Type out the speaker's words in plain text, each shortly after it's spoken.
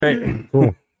Hey,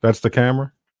 Cool. That's the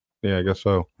camera? Yeah, I guess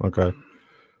so. Okay.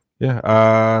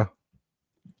 Yeah.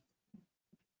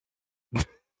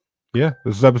 Yeah,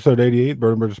 this is episode 88,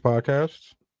 Bird and Bridges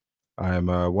Podcast. I am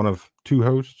one of two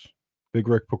hosts, Big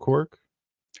Rick Pacork.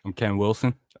 I'm Ken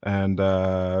Wilson. And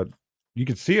you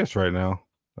can see us right now.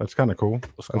 That's kind of cool.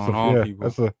 What's going on,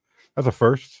 people? That's a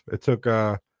first. It took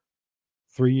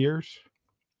 3 years.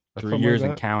 3 years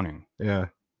and counting. Yeah.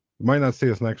 You might not see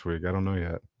us next week. I don't know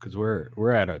yet. Because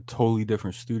we're at a totally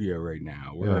different studio right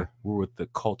now. We're with the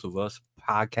Cult of Us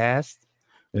podcast.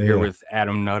 We're here with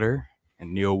Adam Nutter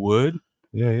and Neil Wood.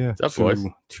 Yeah. What's up, boys?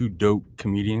 Two dope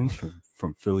comedians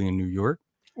from Philly and New York.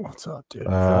 What's up, dude?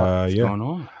 What's going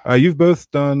on? You've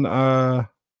both done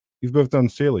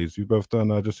Sealy's. You've both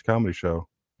done just a comedy show.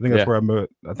 I think that's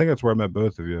where I met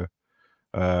both of you.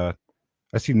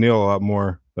 I see Neil a lot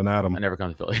more than Adam. I never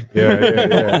come to Philly.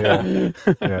 Yeah.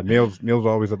 Yeah, Neil's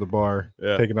always at the bar,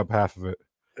 taking up half of it.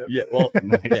 Yeah, well,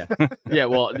 yeah.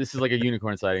 Well, this is like a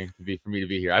unicorn sighting for me to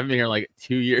be here. I've been here like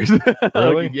 2 years.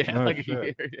 Really? A year.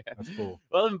 Yeah. That's cool.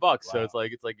 Well, $11, wow. So it's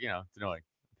like it's annoying.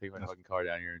 Take my fucking car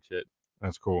down here and shit.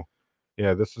 That's cool.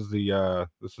 Yeah, this is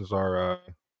our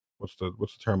what's the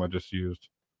term I just used?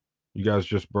 You guys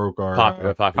just broke our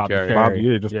pop cherry.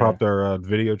 Popped our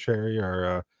video cherry,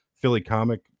 our Philly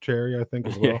comic cherry, I think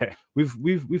as well. Yeah.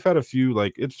 We've had a few,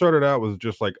 like, it started out with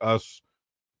just like us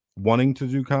wanting to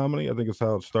do comedy. I think it's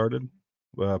how it started,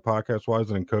 podcast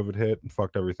wise, and then COVID hit and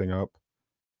fucked everything up.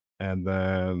 And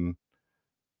then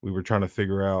we were trying to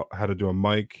figure out how to do a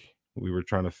mic. We were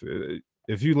trying to,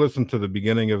 if you listen to the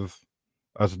beginning of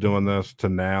us doing this to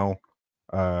now,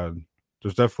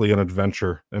 there's definitely an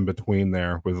adventure in between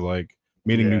there with like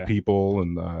meeting new people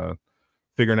and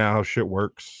figuring out how shit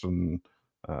works. And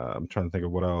I'm trying to think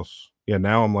of what else. Yeah,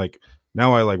 now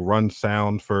I like run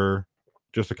sound for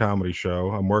just a comedy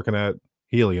show. I'm working at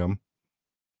Helium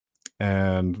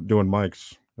and doing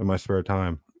mics in my spare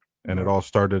time. And it all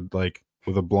started like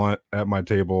with a blunt at my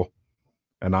table,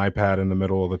 an iPad in the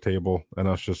middle of the table, and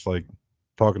us just like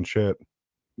talking shit.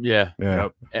 Yeah.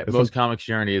 Yep. Most comics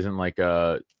journey isn't like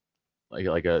a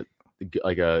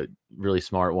really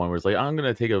smart one where it's like, I'm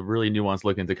gonna take a really nuanced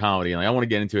look into comedy and like I want to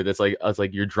get into it. That's like it's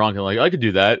like you're drunk and like I could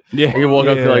do that. Yeah. You walk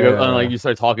up to like and like you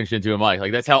start talking shit to a mic.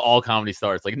 Like that's how all comedy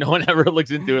starts. Like no one ever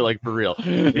looks into it like for real.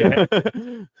 Yeah.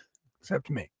 Except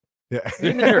me.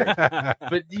 Yeah.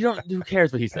 But you don't. Who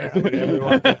cares what he says?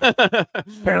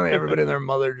 Apparently, everybody and their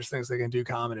mother just thinks they can do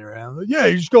comedy right now. Like, yeah,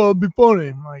 you just gotta be funny.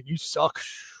 I'm like, you suck.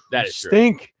 That you is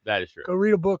stink. True. That is true. Go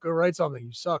read a book or write something.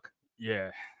 You suck.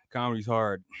 Yeah. Comedy's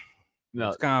hard. No,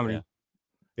 it's comedy.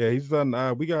 Yeah, he's done.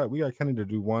 We got Kenny to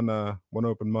do one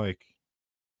open mic,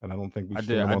 and I don't think I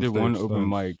did one open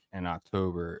mic in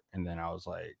October, and then I was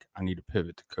like, I need to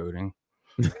pivot to coding.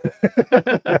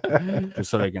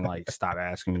 Just so they can like stop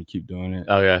asking me to keep doing it.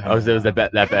 Oh yeah, was that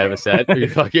bad of a set? Are you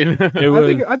fucking?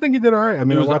 I think he did all right. I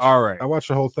mean, it was all right. I watched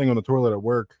the whole thing on the toilet at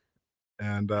work,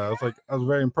 and I was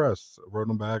very impressed. I wrote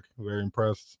him back, very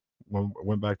impressed.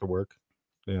 Went back to work.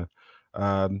 Yeah,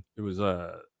 it was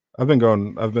I've been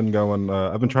trying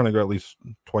to go at least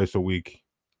twice a week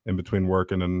in between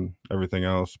working and everything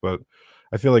else, but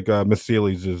I feel like Miss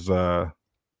Sealy's is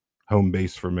home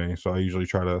base for me. So I usually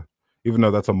try to, even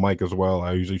though that's a mic as well,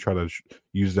 I usually try to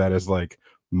use that as like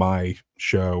my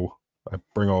show. I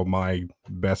bring all my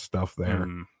best stuff there.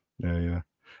 Yeah.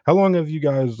 How long have you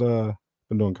guys been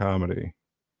doing comedy?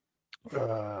 Is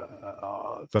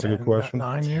that a good question?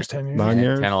 9 years, 10 years. 9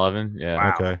 years? 10, 11. Yeah.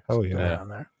 Wow. Okay. Oh yeah. Down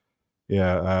there.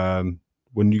 Yeah.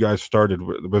 When you guys started,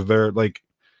 was there like,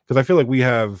 because I feel like we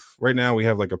have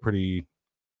like a pretty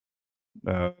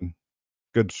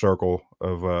good circle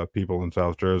of people in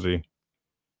South Jersey,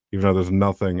 even though there's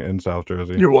nothing in South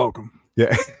Jersey. You're welcome.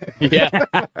 Yeah. Yeah.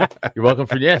 You're welcome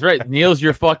for that's right. Neil's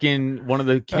your fucking one of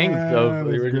the kings of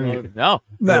the original. No,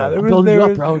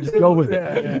 bro. Just go with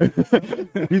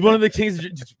it. He's one of the kings.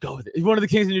 Just go with it. He's one of the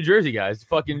kings of New Jersey, guys.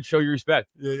 Fucking show your respect.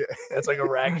 Yeah. That's like a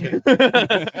racket.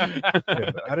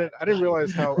 I didn't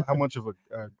realize how much of a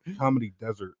comedy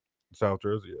desert South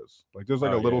Jersey is. Like there's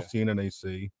like a little scene in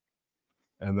AC,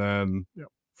 and then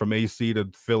from AC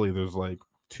to Philly there's like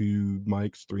 2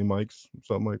 mics, 3 mics,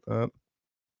 something like that.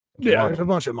 Yeah, there's a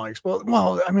bunch of mics.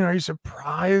 Well, I mean, are you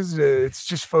surprised? It's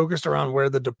just focused around where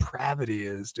the depravity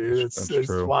is, dude. It's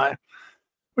true. Why?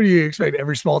 What do you expect?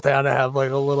 Every small town to have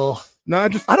like a little. No,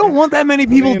 I don't want that many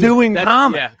people doing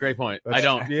comedy. Yeah, great point. I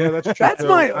don't. Yeah, that's true. That's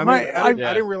too. I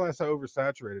didn't realize how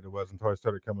oversaturated it was until I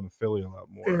started coming to Philly a lot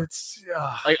more. It's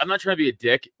like I'm not trying to be a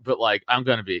dick, but like I'm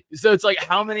gonna be. So it's like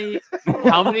how many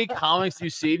comics do you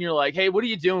see and you're like, hey, what are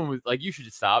you doing with? Like you should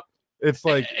just stop. It's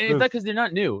like and it's not because they're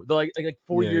not new. They're like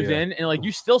 4 years in, and like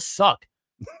you still suck.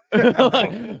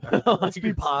 Let's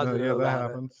be positive. Yeah, that about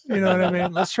happens. it. You know what I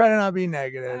mean? Let's try to not be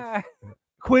negative.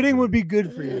 Quitting would be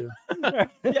good for you.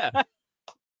 Yeah.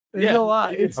 There's a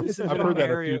lot. I've an heard that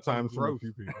a area few of times from a growth.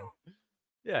 few people.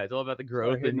 Yeah, it's all about the Start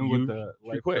growth hitting and them you with the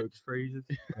life quit. coach phrases.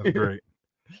 That's great.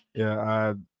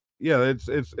 Yeah,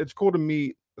 it's cool to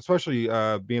meet, especially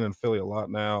being in Philly a lot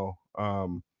now.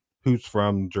 Who's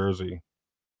from Jersey?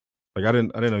 Like I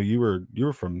didn't know you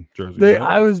were from Jersey. right?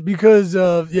 I was because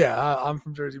of I'm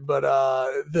from Jersey, but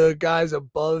the guys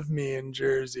above me in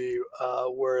Jersey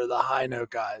were the high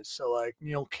note guys. So like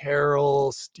Neil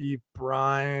Carroll, Steve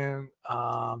Bryant,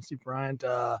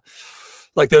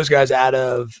 like those guys out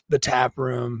of the Tap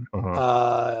Room,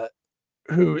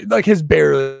 who like has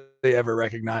barely ever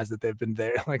recognized that they've been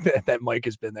there. Like that Mike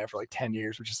has been there for like 10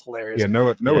 years, which is hilarious. Yeah,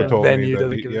 Noah told me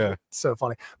that. It's so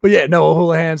funny. But yeah, Noah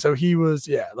Houlihan. So he was,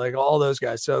 like all those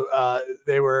guys. So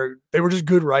they were just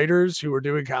good writers who were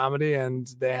doing comedy, and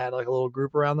they had like a little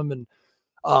group around them, and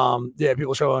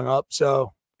people showing up.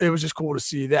 So it was just cool to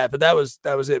see that. But that was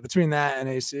it. Between that and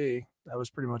AC, that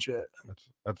was pretty much it.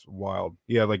 That's wild.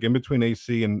 Yeah, like in between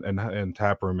AC and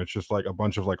Tap Room, it's just like a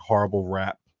bunch of like horrible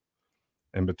rap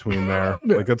in between there.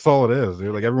 Like that's all it is,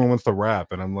 dude. Like everyone wants to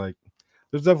rap, and I'm like,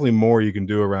 there's definitely more you can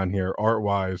do around here art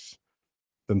wise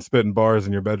than spitting bars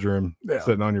in your bedroom,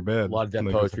 sitting on your bed. A lot of deaf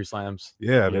poetry slams.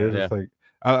 Yeah, dude. It's like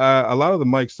a lot of the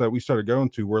mics that we started going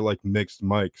to were like mixed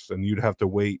mics, and you'd have to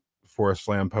wait for a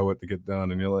slam poet to get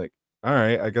done, and you're like, all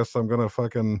right, I guess I'm gonna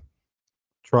fucking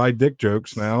try dick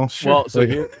jokes now. Well, so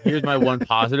here's my one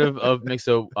positive of mix.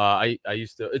 So I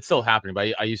used to, it's still happening,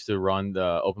 but I used to run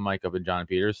the open mic up in John and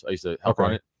Peters. I used to help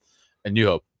run it in New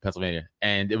Hope, Pennsylvania,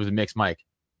 and it was a mixed mic.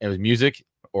 It was music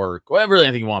or whatever, really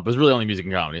anything you want, but it was really only music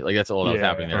and comedy. Like that's all that was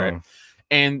happening there, right?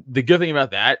 And the good thing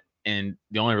about that, and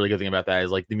the only really good thing about that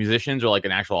is like the musicians are like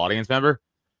an actual audience member.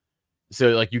 So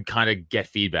like you kind of get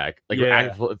feedback like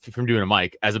from doing a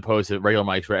mic as opposed to regular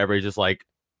mics where everybody's just like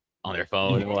on their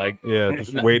phone and like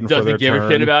just waiting for their give turn. a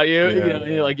shit about you.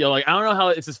 You're like I don't know how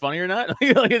is this funny or not.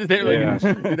 But like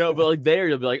there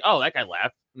you'll be like, oh, that guy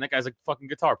laughed, and that guy's like fucking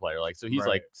guitar player. Like so he's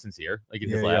like sincere. Like in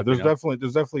his laugh. There's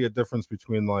definitely a difference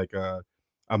between like a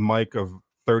mic of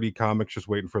 30 comics just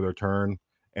waiting for their turn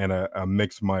and a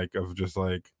mixed mic of just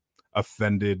like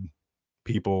offended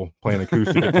people playing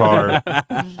acoustic guitar.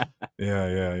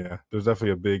 Yeah. There's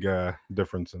definitely a big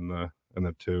difference in the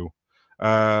two.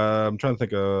 I'm trying to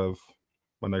think of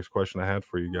my next question I had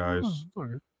for you guys.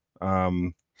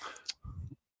 I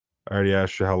already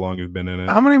asked you how long you've been in it.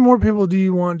 How many more people do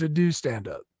you want to do stand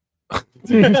up?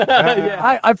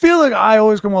 I feel like I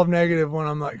always come off negative when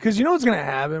I'm like, because you know what's gonna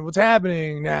happen. What's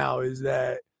happening now is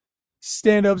that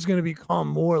stand up is gonna become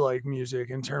more like music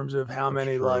in terms of how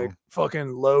many like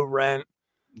fucking low rent,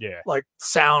 like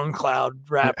SoundCloud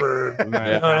rapper, you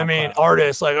know what I mean,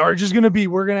 artists like are just gonna be.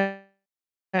 We're gonna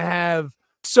have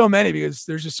so many because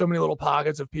there's just so many little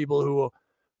pockets of people who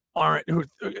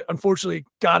unfortunately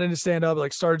got into stand up,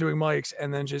 like started doing mics,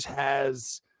 and then just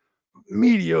has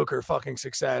mediocre fucking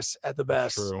success at the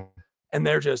best. True. And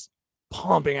they're just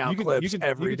pumping out clips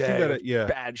every day.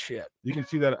 Bad shit. You can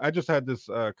see that. I just had this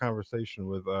conversation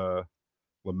with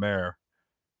Lemaire.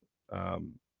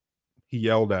 He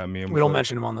yelled at me. And we don't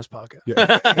mention him on this podcast.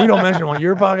 We don't mention him on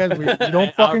your podcast. We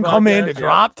don't fucking come in to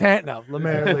drop 10. No,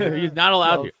 Lemaire. He's not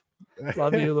allowed to.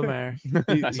 Love you, Lemaire.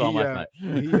 I saw him last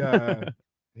night.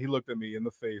 He looked at me in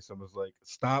the face and was like,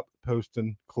 "Stop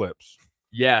posting clips."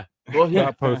 Yeah. Well,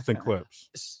 stop posting clips.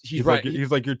 He's right.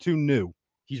 He's like, you're too new.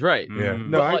 He's right. Yeah.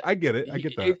 No, I get it. I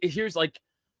get that. Here's like,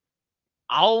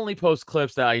 I'll only post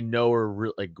clips that I know are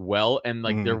like well and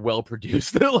like they're well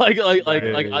produced. like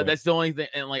that's the only thing.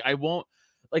 And like I won't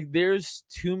like. There's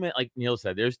too many. Like Neil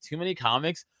said, there's too many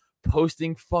comics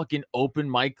posting fucking open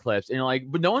mic clips, and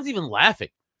like, but no one's even laughing.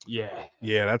 Yeah,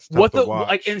 that's tough what to the watch.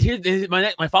 like. And here's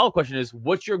my follow-up question is,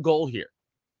 what's your goal here?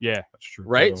 Yeah, that's true.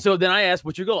 Right. So then I asked,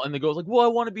 what's your goal? And the goal's like, well, I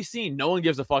want to be seen. No one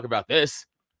gives a fuck about this.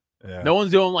 Yeah. No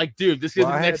one's doing like, dude, this is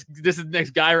the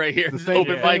next guy right here. This is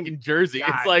open mic in Jersey.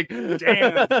 God, it's like,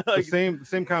 damn. The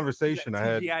same conversation I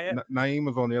had. Naeem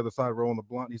was on the other side rolling the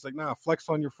blunt. He's like, nah, flex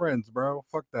on your friends, bro.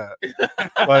 Fuck that.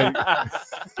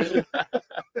 Like,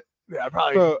 yeah,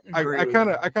 probably. So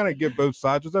I kind of get both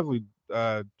sides. There's definitely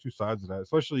two sides of that,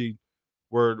 especially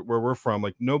where we're from.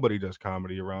 Like nobody does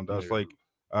comedy around us. Like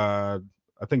I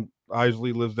think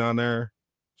Isley lives down there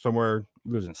somewhere.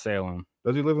 He lives in Salem.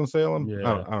 Does he live in Salem?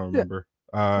 Yeah. I don't remember.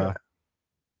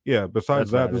 Yeah.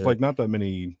 Besides that, there's like not that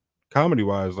many comedy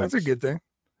wise. Like, that's a good thing.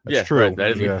 That's true. Right,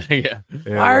 that is yeah. yeah.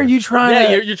 Why are you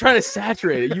trying? Yeah, to, you're trying to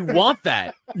saturate it. You want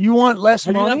that. You want less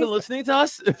Have you not money? been listening to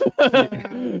us?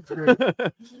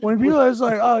 When people are just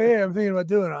like, "Oh yeah, I'm thinking about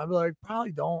doing it," I'm like,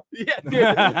 "Probably don't." Yeah, dude.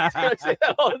 I say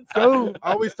that all the time. Go.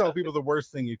 I always tell people the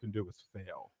worst thing you can do is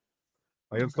fail.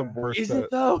 Like it's the worst. Is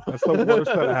it though? That's the worst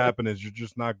that happen is you're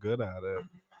just not good at it.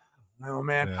 No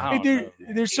man, Yeah. Hey,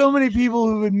 there's so many people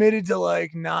who've admitted to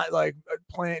like not like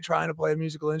trying to play a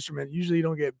musical instrument. Usually, you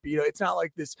don't get beat up. It's not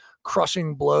like this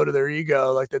crushing blow to their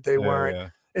ego like that they weren't. Yeah.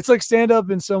 It's like stand up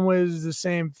in some ways is the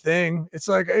same thing. It's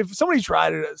like if somebody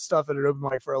tried stuff at an open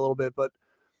mic for a little bit, but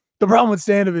the problem with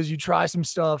stand up is you try some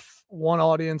stuff, one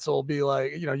audience will be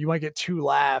like, you might get 2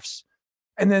 laughs,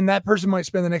 and then that person might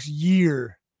spend the next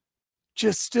year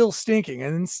just still stinking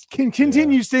and can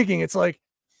continue stinking. It's like,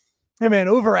 hey man,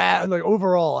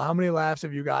 overall, how many laughs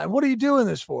have you got? And what are you doing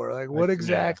this for? Like, what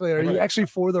exactly are you actually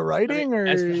for the writing? Or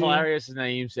as hilarious as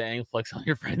Naeem saying flex on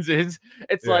your friends is,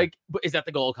 it's like, but is that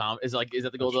the goal of comedy? Is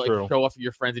that the goal to like show off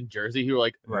your friends in Jersey who are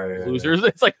like losers?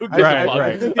 It's like who gives a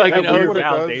fuck? Like,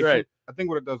 I think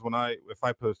what it does if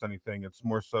I post anything, it's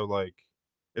more so like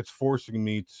it's forcing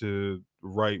me to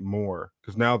write more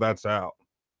because now that's out.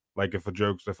 Like if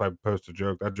I post a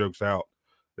joke, that joke's out.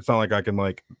 It's not like I can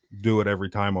like do it every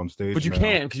time on stage. But you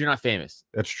can because you're not famous.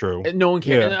 That's true. And no one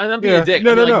cares. And I'm being a dick.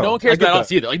 No one cares about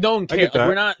us either. Like no one cares. Like,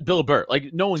 we're not Bill Burr.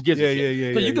 Like no one gives a shit.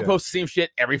 Yeah. But you can post the same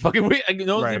shit every fucking week. Like,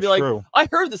 no one's gonna be like, I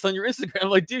heard this on your Instagram. I'm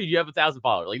like, dude, you have 1,000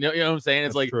 followers. Like, you know what I'm saying?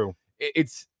 It's like true.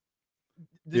 It's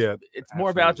more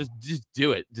about just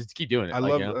do it. Just keep doing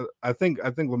it. I think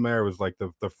Lemaire was like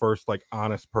the first like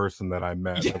honest person that I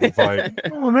met. It was like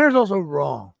Lemaire's also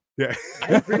wrong. Yeah,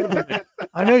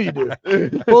 I know you do.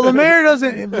 Well,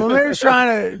 Lemaire's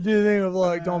trying to do the thing of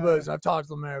like, don't boast. I've talked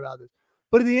to Lemaire about this.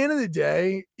 But at the end of the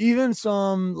day, even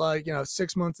some like,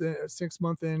 6 month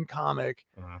in comic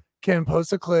can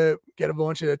post a clip, get a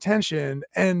bunch of attention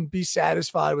and be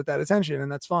satisfied with that attention.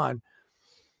 And that's fine.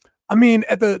 I mean,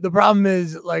 the problem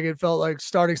is like, it felt like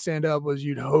starting stand up was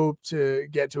you'd hope to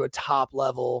get to a top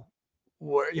level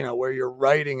where your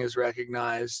writing is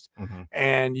recognized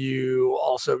and you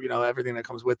also, everything that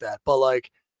comes with that, but like,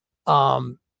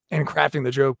 and crafting the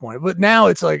joke point. But now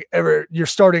it's like you're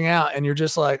starting out and you're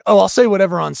just like, oh, I'll say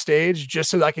whatever on stage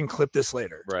just so that I can clip this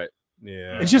later. Right.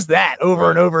 Yeah. It's just that over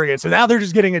and over again. So now they're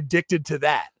just getting addicted to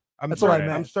that. That's what I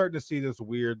meant. I'm starting to see this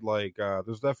weird, like,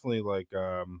 there's definitely like,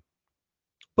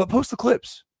 but post the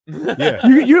clips. Yeah,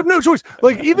 you have no choice.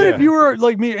 Like even if you were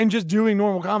like me and just doing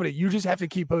normal comedy, you just have to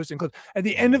keep posting clips. At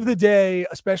the end of the day,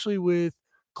 especially with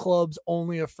clubs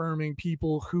only affirming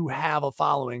people who have a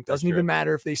following, doesn't even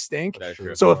matter if they stink.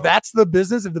 So if that's the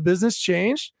business, if the business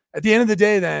changed, at the end of the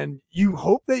day, then you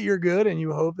hope that you're good and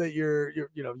you hope that you're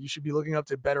you should be looking up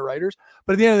to better writers.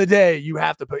 But at the end of the day, you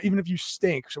have to put, even if you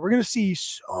stink. So we're going to see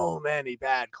so many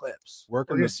bad clips.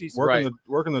 Working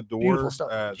the door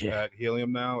at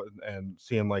Helium now and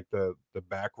seeing like the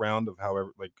background of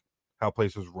how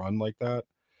places run like that.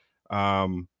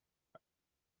 I'm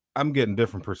getting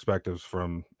different perspectives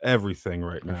from everything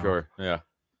right now. Sure. Yeah.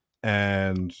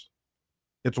 And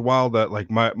it's wild that like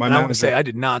my I want to say I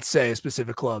did not say a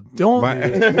specific club.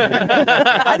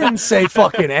 I didn't say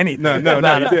fucking anything. No,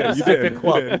 you did.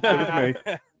 Club. It was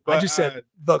me. I just said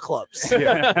the clubs.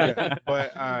 Yeah.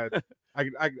 But I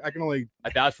can only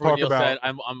vouch for what Neil said.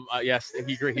 I'm yes,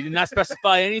 he agreed. He did not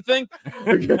specify anything.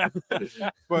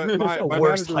 But my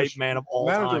worst hype man of all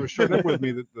time. Manager was sharing up with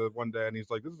me the one day, and he's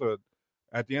like,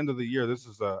 at the end of the year, this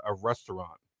is a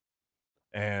restaurant.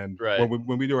 And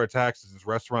when we do our taxes, it's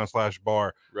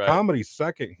restaurant/bar. Right. Comedy's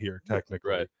second here, technically.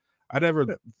 Right. I never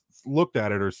looked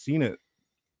at it or seen it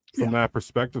from that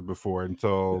perspective before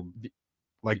until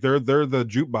like they're the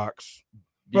jukebox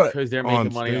because they're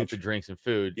making money off the drinks and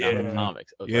food, not the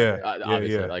comics.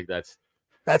 Obviously, like that's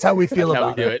how we feel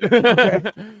about it.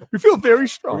 Okay. We feel very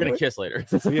strong. We're gonna kiss later.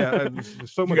 There's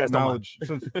so much knowledge,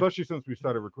 especially since we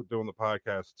started doing the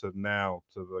podcast to now,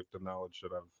 to like the knowledge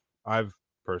that I've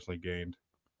personally gained.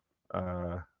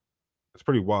 It's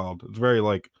pretty wild. It's very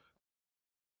like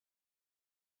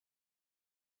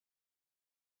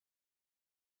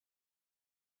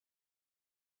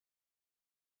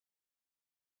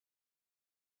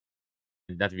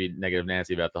not to be negative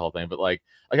Nancy about the whole thing, but like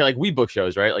we book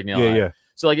shows, right? Like yeah.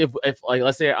 So like if like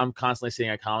let's say I'm constantly seeing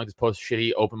a comic post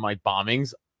shitty open mic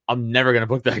bombings, I'm never gonna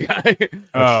book that guy.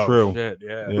 That's true. Shit,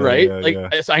 yeah.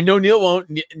 Right? So I know Neil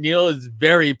won't. Neil is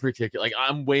very particular. Like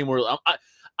I'm way more.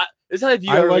 This is how I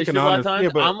view our relationship a lot of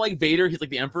times. I'm like Vader. He's like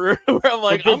the Emperor. Where I'm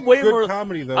like, I'm way more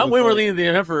comedy though. I'm way more leaning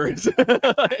than the Emperor.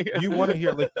 You want to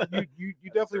hear like you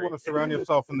definitely want to surround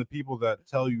yourself in the people that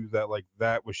tell you that like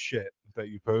that was shit. that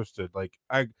you posted, like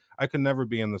I could never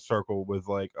be in the circle with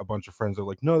like a bunch of friends that are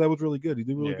like, no, that was really good. He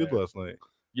did really good last night.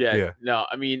 Yeah. No,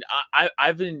 I mean,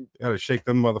 I've been You gotta shake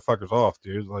them motherfuckers off,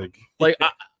 dude. Like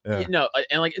you know,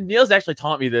 and like Neil's actually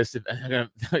taught me this. I sound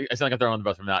like I'm throwing on the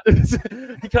bus from that.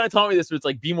 He kind of taught me this, but it's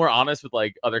like be more honest with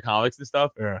like other comics and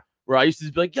stuff. Yeah. Where I used to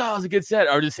just be like, "Yeah, it was a good set,"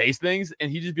 or just say things,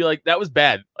 and he'd just be like, "That was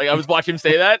bad." Like I was watching him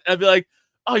say that, and I'd be like,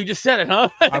 "Oh, you just said it, huh?"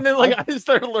 And then like I just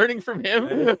started learning from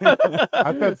him.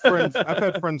 I've had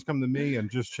friends come to me and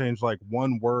just change like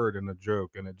one word in a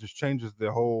joke, and it just changes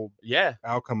the whole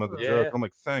outcome of the joke. I'm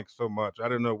like, thanks so much. I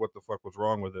didn't know what the fuck was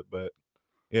wrong with it, but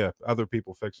yeah, other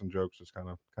people fixing jokes is kind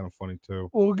of funny too.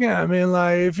 Well, again, I mean,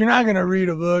 like if you're not gonna read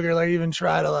a book or like even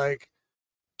try to like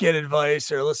get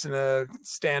advice or listen to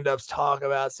stand-ups talk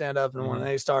about stand-up and when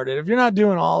they started, if you're not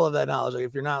doing all of that knowledge, like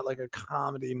if you're not like a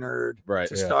comedy nerd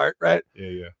to start, right?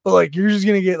 Yeah. But like you're just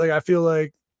gonna get like, I feel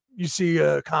like you see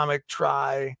a comic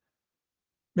try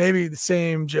maybe the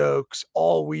same jokes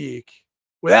all week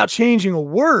without changing a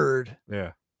word.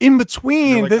 Yeah. In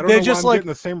between, like, they're just like getting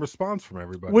the same response from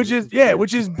everybody, which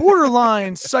is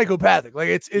borderline psychopathic. Like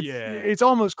it's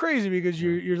almost crazy because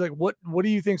you're like, what do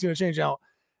you think's gonna change now?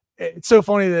 It's so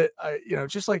funny that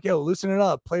just like, yo, loosen it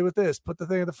up, play with this, put the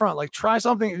thing at the front, like try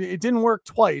something. It didn't work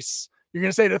twice. You're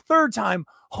gonna say it a third time,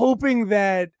 hoping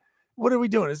that what are we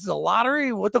doing? Is this a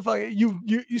lottery? What the fuck? You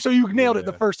nailed it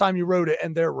the first time you wrote it,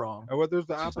 and they're wrong. Well, there's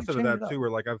the opposite of that too,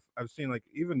 where like I've seen like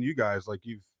even you guys, like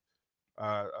you've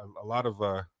a lot of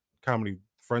comedy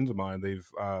friends of mine,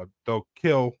 they'll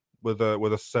kill with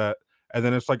a set, and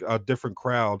then it's like a different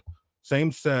crowd,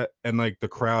 same set, and like the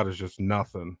crowd is just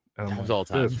nothing. And I'm like, all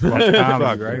time.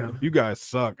 Suck, right? You guys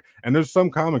suck. And there's some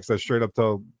comics that straight up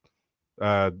tell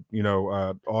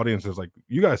audiences like,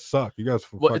 you guys suck. You guys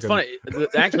it's funny.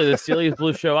 Actually, the Celia's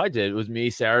Blue show I did was me,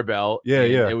 Sarah Bell.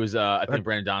 Yeah. It was I think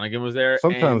Brandon Donegan was there.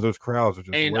 Sometimes those crowds are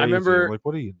just and lazy. I remember like,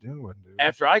 what are you doing, dude?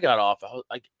 After I got off, I was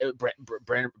like,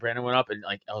 Brandon went up and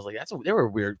like I was like, they were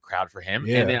a weird crowd for him.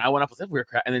 And then I went up with that weird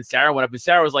crowd, and then Sarah went up and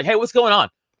Sarah was like, hey, what's going on?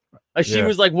 Like she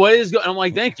was like, what is going? I'm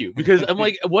like, thank you, because I'm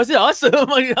like, was it us? I'm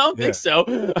like, I don't think so.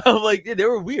 I'm like, they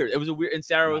were weird. It was a weird. And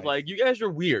Sarah was like, you guys are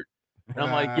weird. And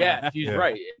I'm like, yeah, she's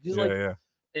right. She's like,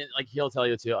 and like he'll tell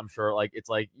you too, I'm sure. Like it's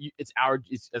like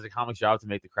it's as a comic job to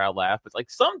make the crowd laugh. But like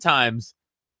sometimes,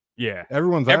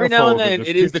 every now and then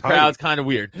it is the crowd's kind of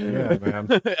weird. Yeah, man.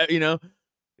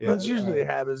 That's usually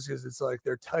happens because it's like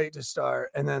they're tight to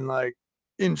start, and then like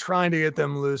in trying to get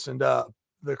them loosened up,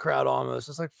 the crowd almost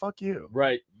is like, fuck you.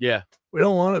 Right. Yeah. We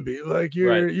don't want to be like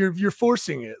you're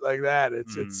forcing it like that.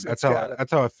 That's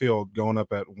how I feel going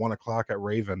up at 1 o'clock at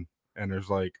Raven, and there's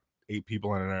like 8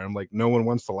 people in there. I'm like, no one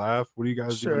wants to laugh. What are you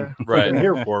guys doing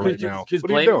here for right now? Because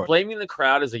blaming the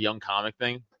crowd is a young comic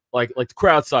thing. Like the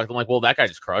crowd sucked. I'm like, well, that guy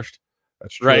just crushed.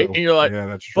 That's true. Right. And you're like, yeah,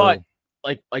 that's true. But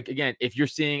like again, if you're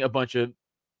seeing a bunch of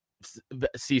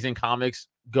seasoned comics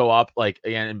go up, like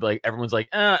again, and like everyone's like,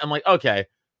 I'm like, okay.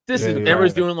 This is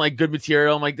everyone's doing like good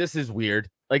material. I'm like, this is weird.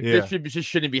 Like this just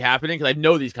shouldn't be happening because I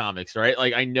know these comics, right?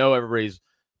 Like I know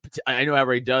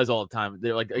everybody does all the time.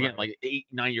 They're like again, like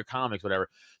 8-9 year comics, whatever.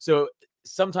 So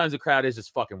sometimes the crowd is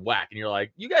just fucking whack, and you're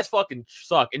like, you guys fucking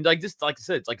suck. And like just like I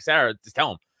said, it's like Sarah, just tell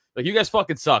them like you guys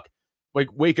fucking suck. Like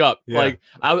wake up. Yeah. Like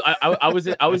I was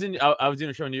in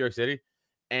a show in New York City,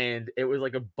 and it was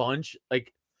like a bunch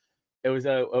like. It was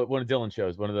one of Dylan's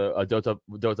shows, one of the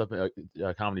Doped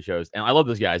Up comedy shows, and I love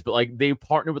those guys. But like they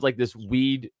partnered with like this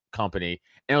weed company,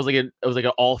 and it was like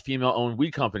an all female owned weed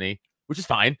company, which is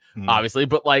fine, obviously.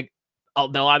 But like a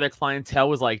lot of their clientele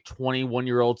was like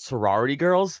 21-year-old sorority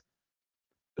girls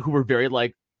who were very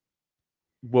like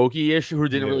wokey-ish, who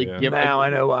didn't really give. Now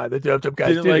I know why the Doped Up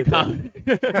guys did like.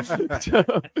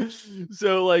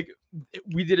 So like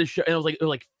we did a show, and it was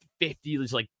like 50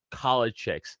 just like college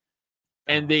chicks.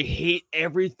 And they hate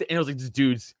everything. And it was like just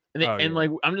dudes. And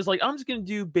like I'm just gonna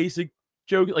do basic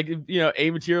joke, like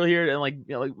a material here, and like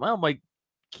well, I'm like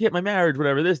hit my marriage,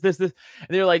 whatever. This. And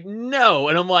they're like, no.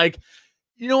 And I'm like,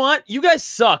 you know what? You guys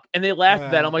suck. And they laughed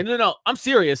at that. I'm like, no, I'm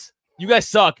serious. You guys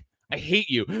suck. I hate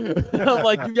you. I'm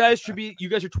like, you guys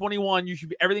are 21.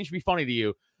 Everything should be funny to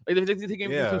you. Like they're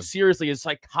taking it so seriously is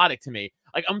psychotic to me.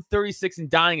 Like I'm 36 and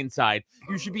dying inside.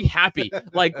 You should be happy.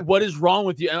 Like what is wrong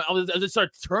with you? And I just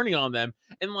started turning on them,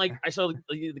 and like I saw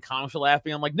the comics were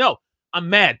laughing. I'm like, no, I'm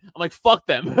mad. I'm like, fuck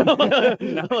them.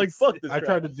 I'm like, fuck this. I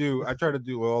try to do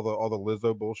all the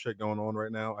Lizzo bullshit going on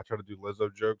right now. I try to do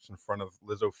Lizzo jokes in front of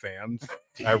Lizzo fans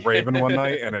at Raven one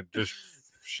night, and it just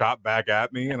shot back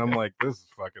at me, and I'm like, this is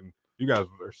fucking. You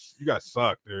guys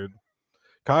suck, dude.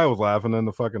 Kyle was laughing in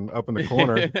the fucking up in the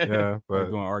corner. Yeah, but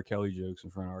doing R. Kelly jokes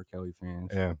in front of R. Kelly fans.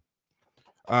 Yeah.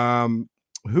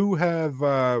 who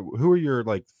are your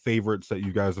like favorites that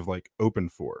you guys have like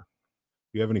opened for?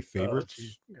 Do you have any favorites?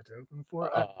 Got to open for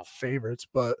favorites,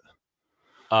 but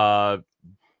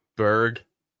Berg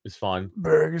is fun.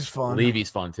 Berg is fun. Levy's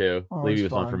fun too. Levy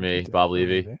was fun for me. Bob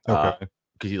Levy. Okay.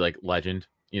 Because he's like legend.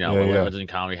 You know, Yeah, legend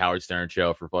comedy, Howard Stern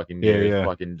show for fucking years.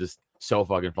 Fucking just so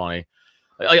fucking funny.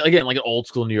 Again, like an old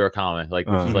school New York comic, like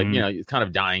which is like, you know, it's kind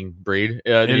of dying breed.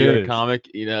 New York comic,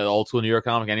 you know, old school New York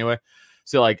comic anyway.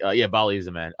 So like, yeah, Bob Levy's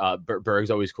a man. Berg's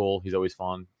always cool. He's always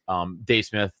fun. Dave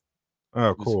Smith.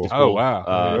 Oh, cool. Is Oh, cool.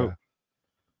 wow.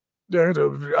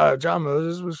 John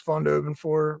Moses was fun to open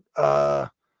for.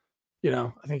 You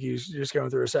know, I think he's just going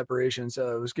through a separation,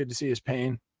 so it was good to see his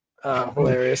pain.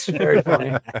 Hilarious, very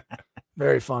funny,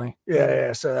 very funny.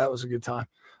 Yeah. So that was a good time.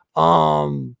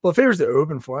 But favorites to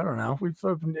open for, I don't know. We've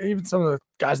opened even some of the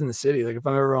guys in the city. Like if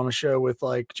I'm ever on a show with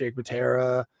like Jake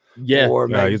Matera, or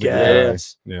Meg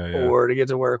Getz, or to get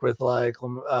to work with like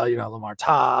you know, Lamar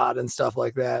Todd and stuff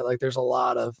like that. Like there's a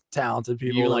lot of talented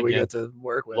people that we get to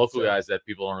work with. Local guys that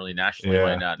people don't really nationally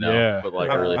might not know, but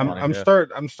like really funny.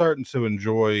 I'm starting to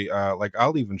enjoy. Like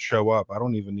I'll even show up. I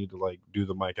don't even need to like do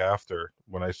the mic after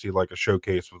when I see like a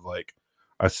showcase with like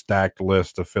a stacked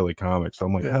list of Philly comics.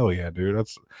 I'm like, hell yeah, dude.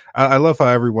 I love how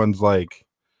everyone's like.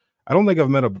 I don't think I've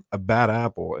met a bad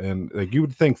apple, and like you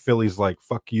would think Philly's like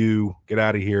fuck you, get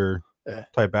out of here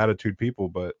type attitude people,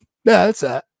 but yeah, that's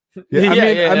that. Yeah,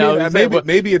 I mean,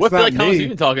 maybe it's what not me. You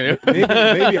even talking to?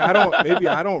 maybe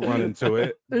I don't run into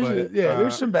it. But,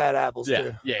 there's some bad apples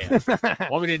too. Yeah.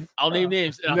 Want me to? I'll name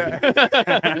names. I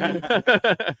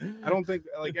don't think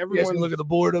like everyone. Look at the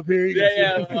board up here.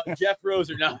 Jeff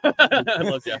Roser. No, I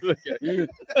love Jeff.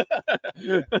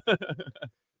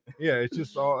 Yeah, it's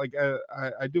just all like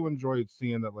I do enjoy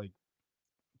seeing that like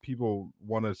people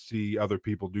want to see other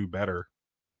people do better.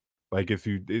 Like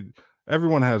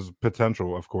everyone has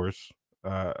potential, of course.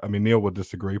 I mean, Neil would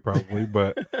disagree probably,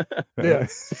 but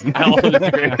yes,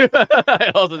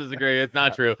 I also disagree. It's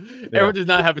not true. Everyone does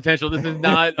not have potential. This is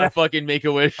not a fucking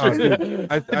Make-A-Wish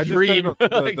I dream.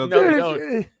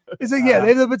 It's like, they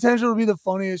have the potential to be the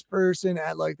funniest person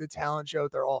at like the talent show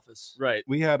at their office. Right.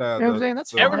 We had you know what I'm saying?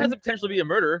 That's everyone has the potential to be a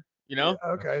murderer. You know? Yeah,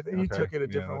 okay. You took it a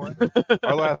different way.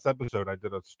 Our last episode, I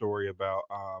did a story about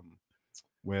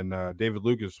when David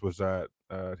Lucas was at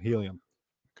Helium.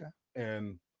 Okay.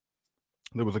 And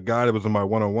there was a guy that was in my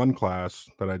 101 class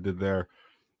that I did there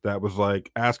that was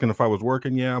like asking if I was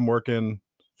working. Yeah, I'm working.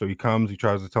 So he comes, he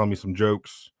tries to tell me some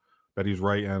jokes that he's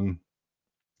writing.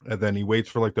 And then he waits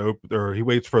for like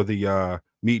the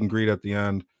meet and greet at the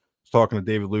end. He's talking to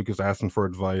David Lucas, asking for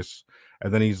advice.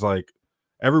 And then he's like,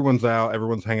 everyone's out,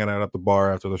 everyone's hanging out at the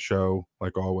bar after the show,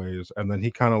 like always. And then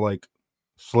he kind of like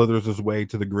slithers his way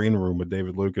to the green room with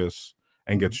David Lucas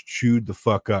and gets chewed the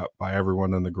fuck up by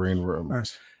everyone in the green room.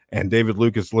 Nice. And David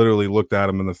Lucas literally looked at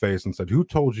him in the face and said, "Who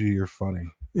told you you're funny?"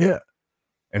 Yeah.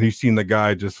 And you've seen the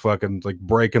guy just fucking like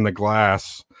breaking the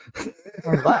glass.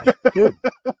 Good.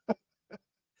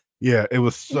 Yeah, it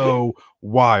was so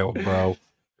wild, bro.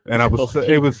 And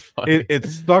it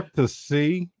stuck to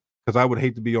see because I would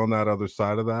hate to be on that other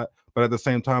side of that. But at the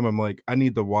same time, I'm like, I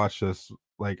need to watch this.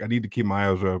 Like, I need to keep my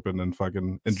eyes open and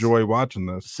fucking enjoy watching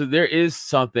this. So there is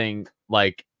something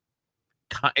like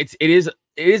it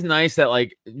is nice that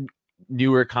like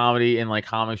newer comedy and like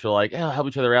comics are like, help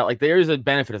each other out. Like there is a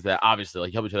benefit of that, obviously,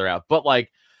 like help each other out. But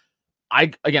like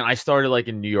I started like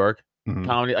in New York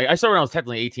comedy. Like I started when I was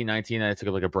technically 18, 19, and I took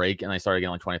like a break and I started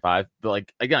again like 25. But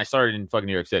like again, I started in fucking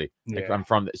New York City. Like I'm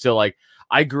from so like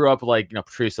I grew up like, you know,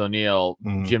 Patrice O'Neal,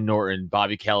 Jim Norton,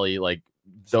 Bobby Kelly, like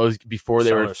those before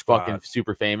they were fucking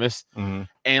super famous.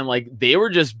 And like they were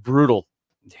just brutal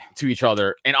to each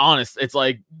other and honest. It's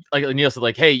like Neil said,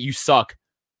 like, hey, you suck.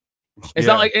 It's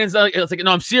not like it's like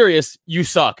no, I'm serious. You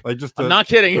suck. Like just I'm not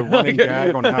kidding. The running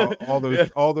gag on how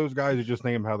all those guys you just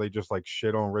name how they just like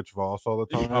shit on Rich Voss all the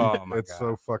time. Oh my it's God.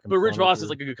 So fucking. But Rich funny, Voss dude. is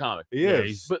like a good comic. He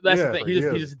is. But that's the thing. He's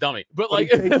just a dummy. But like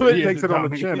he takes it on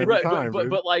the chin every time.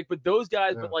 But those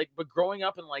guys. But growing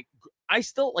up and like I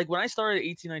still like when I started at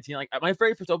 18, 19. Like my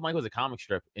very first open mic was a comic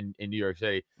strip in New York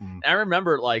City. And I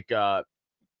remember like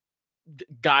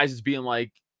guys being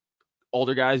like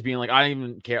older guys being like, I don't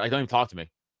even care. Like don't even talk to me.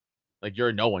 Like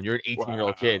you're no one. You're an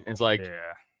 18-year-old kid. And it's like,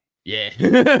 yeah.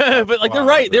 But like they're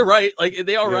right. They're right. Like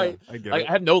they are right. I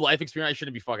have no life experience. I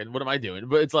shouldn't be fucking. What am I doing?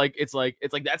 But it's like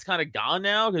that's kind of gone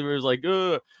now because we're like,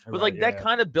 but like that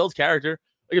kind of builds character.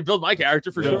 Like it builds my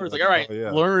character for sure. It's like, all right,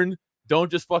 learn.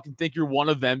 Don't just fucking think you're one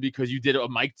of them because you did a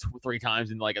mic 3 times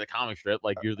in like a comic strip.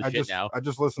 Like you're the shit now. I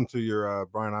just listened to your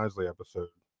Brian Isley episode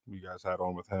you guys had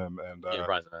on with him and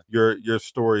yeah, your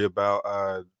story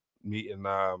about meeting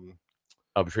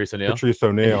Oh, Patrice O'Neal. Patrice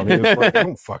O'Neal. And he was like, I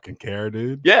don't fucking care,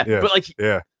 dude. Yeah, Yeah.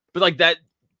 but like that,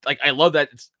 like I love that.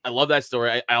 I love that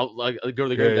story. I'll like go to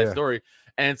the grave with that story,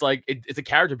 and it's like it's a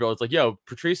character build. It's like, yo,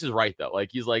 Patrice is right though. Like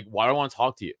he's like, why do I want to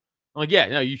talk to you? I'm like, yeah,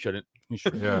 no, you shouldn't. You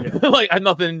should. Yeah. Like I have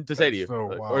nothing to say to you,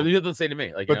 So or you have nothing to say to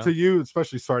me. Like, but to you,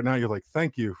 especially starting out, you're like,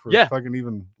 thank you for fucking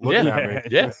even looking at me.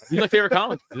 Yeah, he's my favorite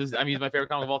comic. He's my favorite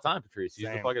comic of all time. Patrice. He's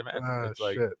the fucking man. It's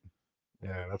like, shit.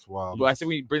 Yeah, that's wild. Well, I think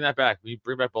we bring that back. We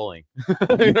bring back bullying.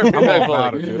 I'm all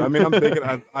about it, dude. I mean, I'm thinking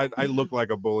I look like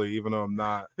a bully, even though I'm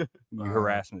not.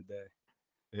 Harassment day.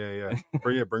 Yeah.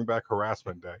 Bring back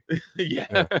harassment day.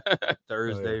 Yeah.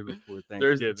 Thursday before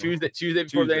Thanksgiving. Tuesday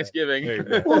before Thanksgiving.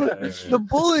 Well, the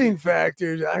bullying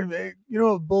factors. I mean,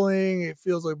 bullying. It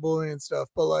feels like bullying and stuff.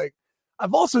 But like,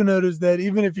 I've also noticed that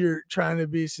even if you're trying to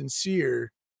be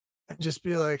sincere, and just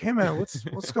be like, hey man,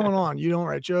 what's going on? You don't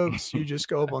write jokes. You just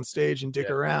go up on stage and dick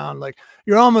around. Like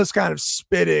you're almost kind of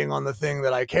spitting on the thing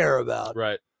that I care about.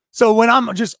 Right. So when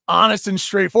I'm just honest and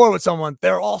straightforward with someone,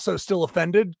 they're also still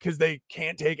offended because they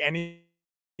can't take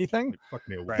anything. Fuck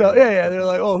me away. So yeah, they're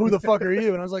like, oh, who the fuck are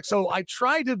you? And I was like, so I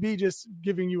tried to be just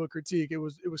giving you a critique. It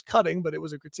was cutting, but it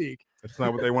was a critique. It's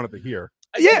not what they wanted to hear.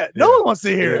 Yeah, no one wants to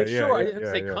hear it. Sure, I didn't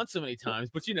say cunt so many times,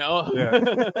 but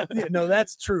Yeah, no,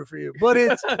 that's true for you. But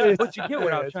it's but you get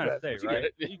what I was trying to say,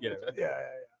 right? You get it.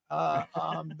 Yeah.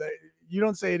 You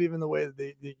don't say it even the way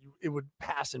that it would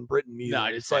pass in Britain either. No,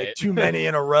 it's like too many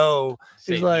in a row.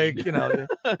 It's like,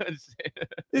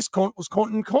 this cunt was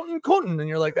contin, and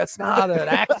you're like, that's not an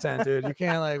accent, dude. You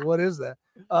can't like, what is that?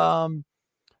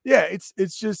 Yeah,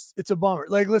 it's a bummer.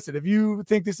 Like, listen, if you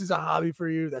think this is a hobby for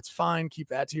you, that's fine. Keep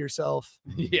that to yourself.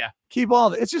 Yeah. Keep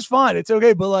all that. It's just fine. It's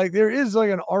okay. But like, there is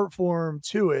like an art form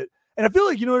to it. And I feel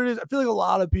like, you know what it is? I feel like a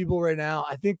lot of people right now,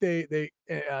 I think they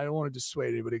I don't want to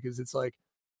dissuade anybody because it's like,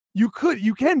 you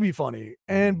can be funny.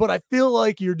 But I feel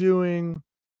like you're doing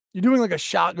like a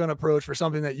shotgun approach for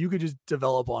something that you could just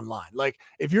develop online. Like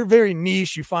if you're very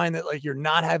niche, you find that like you're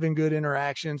not having good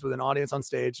interactions with an audience on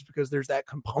stage because there's that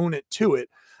component to it.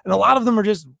 And a lot of them are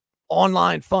just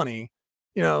online funny,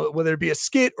 whether it be a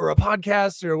skit or a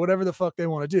podcast or whatever the fuck they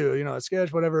want to do, a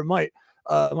sketch, whatever it might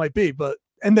be. But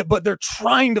they're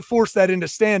trying to force that into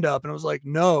stand up. And I was like,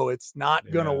 no, it's not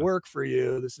going to work for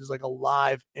you. This is like a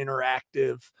live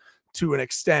interactive to an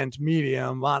extent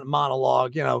medium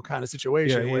monologue, kind of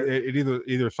situation. Yeah, it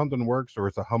either something works or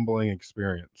it's a humbling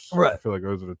experience. Right. I feel like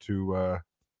those are the two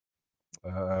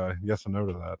yes and no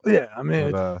to that. Yeah, I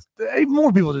mean,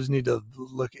 more people just need to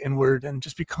look inward and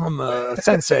just become a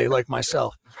sensei like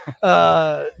myself.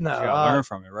 Learn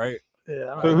from it, right?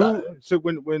 Yeah. So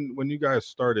when you guys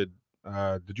started,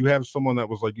 did you have someone that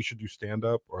was like, you should do stand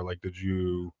up, or like did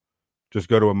you just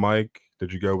go to a mic?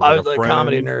 Did you go with I was a like friend?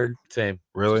 comedy nerd. Same.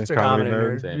 Really? Just a comedy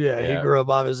nerd. Same. Yeah, he grew up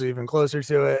obviously even closer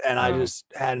to it, and I just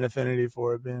had an affinity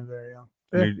for it being very young.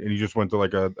 And you just went to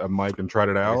like a mic and tried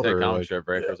it out, or like,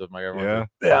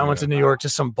 I went to New York to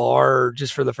some bar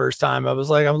just for the first time. I was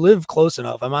like, I live close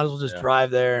enough. I might as well just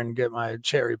drive there and get my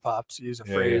cherry popped, to use a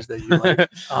phrase that you like. You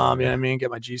know what I mean?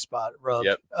 Get my G-spot rubbed.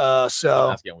 Yep. So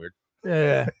that's getting weird.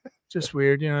 Yeah, just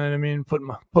weird. You know what I mean?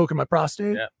 Poking my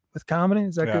prostate. Yeah. With comedy,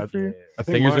 is that good for you? I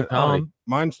think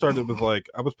mine started with like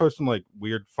I was posting like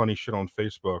weird, funny shit on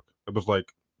Facebook. It was like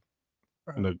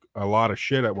a lot of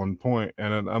shit at one point,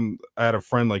 and then I had a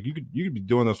friend like you could be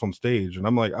doing this on stage, and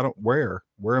I'm like, where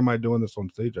am I doing this on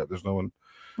stage at? There's no one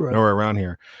nowhere around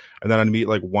here. And then I'd meet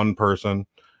like one person,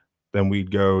 then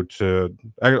we'd go to.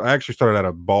 I actually started at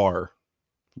a bar,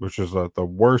 which is the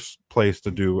worst place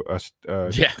to do a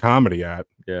comedy at,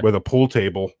 with a pool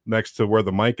table next to where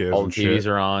the mic is. All the TVs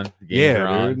are on.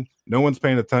 Dude. No one's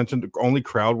paying attention. Only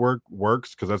crowd work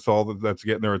works because that's all that's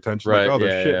getting their attention. Right. Like,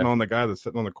 they're shitting on the guy that's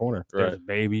sitting on the corner. There's a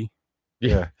baby.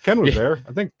 Yeah. Ken was there.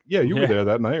 I think, you were there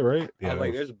that night, right? Yeah.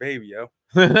 Like, there's a baby, yo.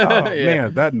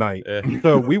 Man, that night.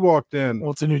 So we walked in.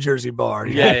 Well, it's a New Jersey bar.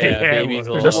 Babies.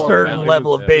 There's a certain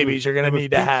level of babies you're going to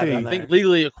need to have. I think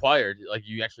legally acquired, like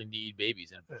you actually need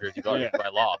babies in Jersey bar by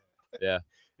law. Yeah.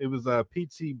 It was a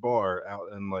PT bar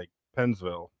out in like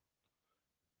Pennsville,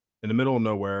 in the middle of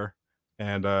nowhere.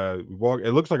 And we walked.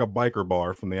 It looks like a biker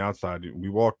bar from the outside. We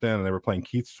walked in, and they were playing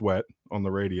Keith Sweat on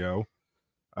the radio.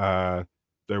 They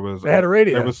had a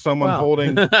radio. There was someone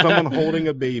holding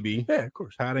a baby. Yeah, of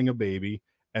course, patting a baby.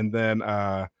 And then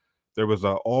there was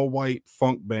an all-white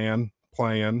funk band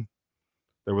playing.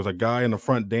 There was a guy in the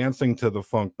front dancing to the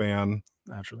funk band,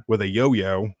 naturally, with a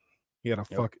yo-yo. He had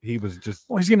a he was just.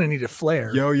 Well, he's gonna need a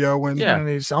flare. Yo-yoing. He's gonna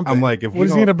need something. I'm like, what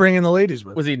is he gonna bring in the ladies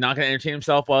with? Was he not gonna entertain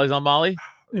himself while he's on Molly?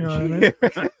 You know what I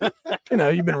mean? You know,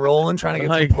 you've been rolling trying to get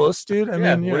Like, some puss, dude. I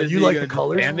mean, you, know, you like the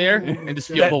colors. Stand there and just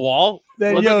feel the wall.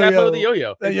 That Look yo-yo, like that with the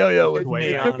yo-yo. that yo-yo with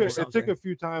Wait, neon. It took a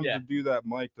few times Yeah. to do that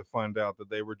mic to find out that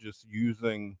they were just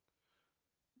using.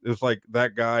 It was like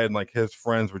that guy and like his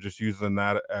friends were just using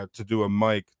that to do a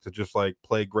mic to just like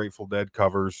play Grateful Dead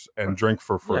covers and drink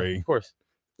for free. Yeah, of course.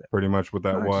 Pretty much what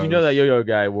that Nice. was. You know that yo-yo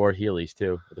guy wore Heelys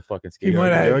too with the fucking He skate. might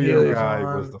have had yo-yo Heelys guy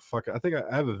on. was the fucking. I think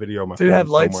I have a video of my. Did it have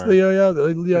phone lights? somewhere. The yo-yo, the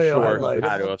yo-yo Sure, had lights.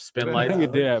 had to have spin I I lights. think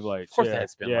it did have lights. Of course yeah. they had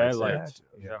spin yeah, lights, yeah. lights.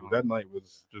 Yeah, that night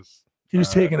was just. He was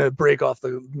taking a break off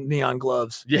the neon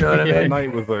gloves. You Yeah, know what I That mean?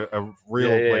 night was a real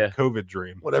Yeah. like COVID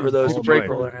dream. Whatever those All break night.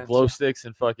 were. glow sticks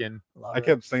and fucking. I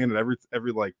kept saying it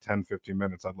every like 10-15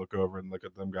 minutes. I'd look over and look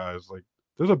at them guys like,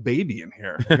 "There's a baby in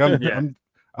here." Like, Yeah.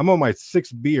 I'm on my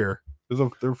 6th beer.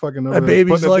 They're fucking over That there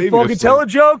baby's putting a like, baby to fucking tell a sleep.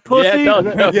 joke, pussy. Yeah, tell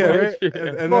a joke. Yeah, right?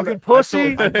 And Fucking then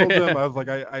pussy. I told them, I was like,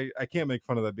 I can't make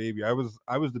fun of that baby. I was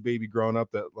the baby growing up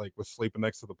that like was sleeping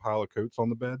next to the pile of coats on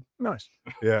the bed. Nice.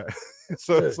 Yeah.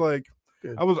 So it's like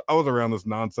Good. I was around this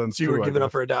nonsense. So you were too, I giving up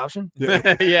guess. for adoption?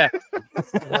 Yeah. Yeah.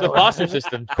 It's a foster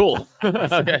system. Cool.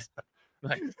 Okay.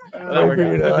 Like,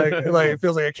 Like it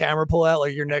feels like a camera pull out,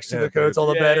 like you're next to Yeah, the coats on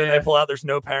the yeah, bed, and yeah. they pull out. There's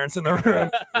no parents in the room.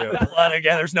 Yeah. Pull out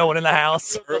again. There's no one in the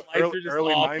house. The lights are just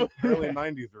off. Early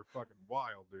 90s are fucking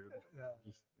wild, dude.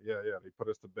 Yeah. They put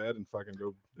us to bed and fucking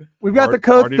go. We've got the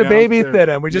Party coats to babysit downstairs.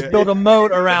 him. We just Yeah. built a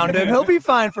moat around him. He'll be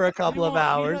fine for a couple of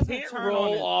hours. You can't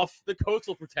roll off. The coats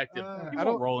will protect him. Uh, You I won't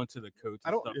don't- roll into the coats. I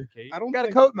and don't- suffocate. I don't Got a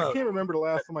think- coat I mode. can't remember the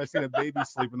last time I seen a baby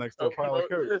sleeping next to a pile of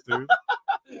coats, dude.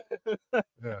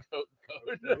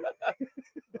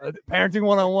 Parenting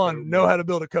 101. Know how to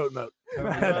build a coat moat. Yeah,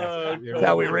 That's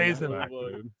how we we'll raised bring them. that back,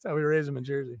 dude. That's how we raise them in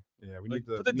Jersey. Yeah, we Like, need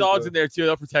to put the need dogs to- in there too.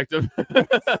 They'll protect them.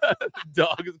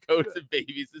 Dogs, coats, and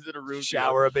babies is in a room.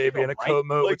 Shower a baby in a Right? coat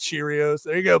moat Like- with Cheerios.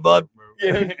 There you go, bud.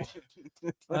 Yeah.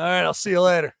 All right, I'll see you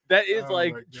later. That is Oh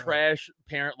like my God. trash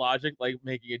parent logic, like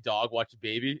making a dog watch a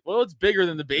baby. Well, it's bigger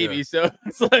than the baby, Yeah. so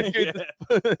it's like Yeah.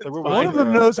 Like, what was One it, of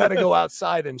them knows how to go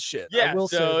outside and shit. I yeah. will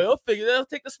So say that. they'll figure they'll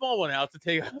take the small one out to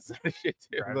take outside of shit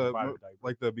too. Grab the- it by the diaper.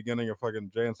 like the beginning of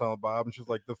fucking Jay and Silent Bob, and she's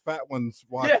like, the fat one's Yeah,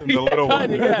 watching the little one.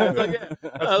 kinda, yeah. It's like, yeah. That's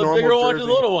the normal bigger one watches the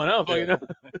Jersey. little one. I don't fucking Yeah.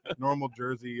 know. Normal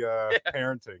Jersey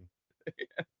parenting.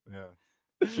 Yeah.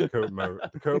 Coat mode.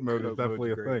 The coat mode is Coat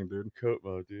definitely a mode's great. thing, dude. Coat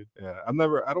mode, dude. Yeah. I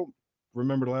don't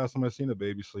remember the last time I seen a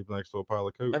baby sleep next to a pile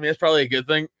of coats. I mean, it's probably a good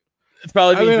thing. It's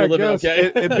probably means you're I living guess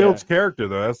okay. it builds character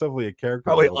though. That's definitely a character.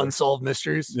 Probably builder. unsolved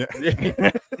mysteries. Yeah.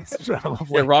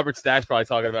 Yeah, Robert Stack's probably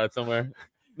talking about it somewhere.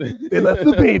 They left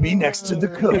the baby next to the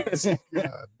coats.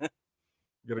 God. You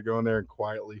gotta go in there and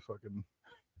quietly fucking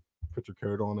put your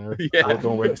coat on there. Yeah.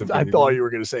 Don't wait to I thought you were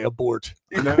going to say abort.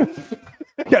 No.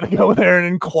 Got to go there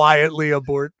and quietly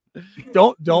abort.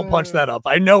 Don't punch that up.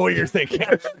 I know what you're thinking.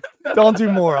 Don't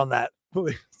do more on that,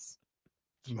 please.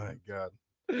 My God.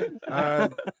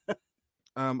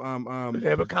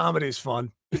 Yeah, but comedy's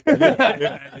fun.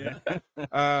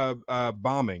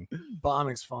 Bombing.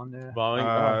 Bombing's fun. Yeah. Bombing,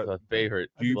 Uh, the favorite.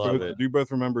 Do you Love both, it. do you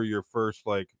both remember your first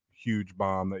like huge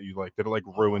bomb that you like? Did it like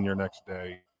ruin your next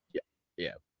day?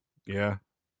 Yeah. Yeah.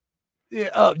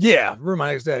 Yeah. Yeah. Ruin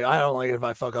my next day. I don't like it if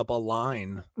I fuck up a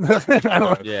line. I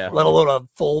don't. Yeah. Let alone a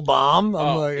full bomb.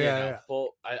 I'm Oh, like, no, yeah.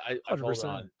 Full. I told 100%.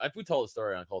 on. We told the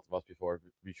story on Cult of Us before. To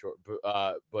be short,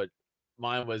 but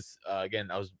mine was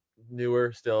again. I was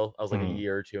newer still. I was like a Mhm.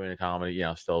 year or two into comedy. You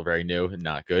know, still very new and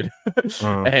not good.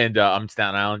 Uh-huh. And I'm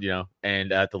Staten Island. You know,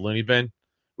 and at the Looney Bin,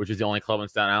 which is the only club in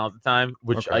Staten Island at the time.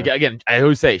 Which Okay. again, I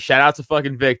always say, shout out to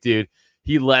fucking Vic, dude.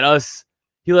 He let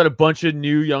a bunch of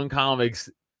new young comics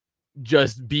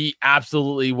just be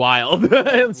absolutely wild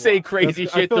and say crazy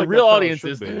That's- I shit feel to like real that's how it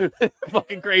audiences. should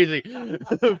Fucking crazy,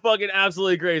 fucking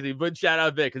absolutely crazy. But shout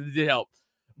out Vic because it did help.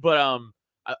 But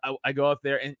I go up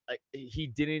there and he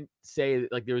didn't say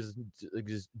like there was like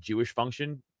this Jewish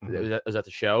function that was at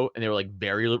the show and they were like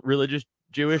very religious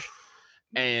Jewish,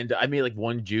 and I made like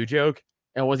one Jew joke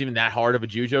and it wasn't even that hard of a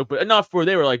Jew joke, but enough where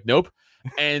they were like nope,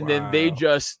 and then they Wow.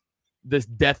 just this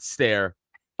death stare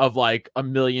of like a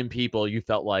million people you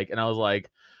felt like, and I was like,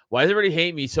 why does everybody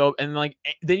hate me so? And like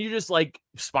then you're just like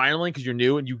spiraling because you're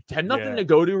new and you have nothing Yeah. to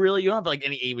go to really. You don't have like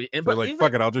any aim. So But like, even-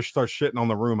 fuck it, I'll just start shitting on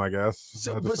the room, I guess.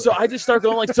 so I just start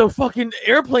going like, so fucking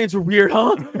airplanes are weird,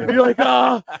 huh? And you're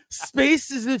like,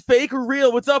 space is it fake or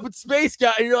real? What's up with space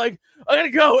guy? And you're like, I gotta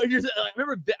go. And you're, I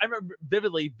remember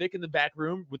vividly Vic in the back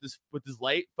room with his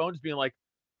light phone just being like,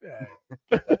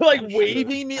 like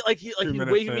waving me, like he 2 he's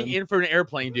minutes waving me in for an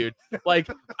airplane, dude. Like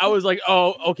I was like,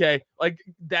 oh okay, like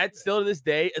that still to this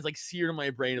day is like seared in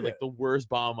my brain, like the worst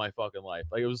bomb of my fucking life.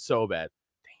 Like it was so bad,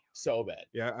 so bad.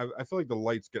 Yeah, I feel like the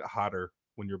lights get hotter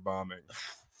when you're bombing.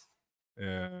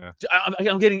 Yeah.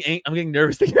 I'm getting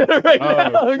nervous together right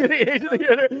now. I'm getting anxious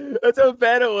together. That's how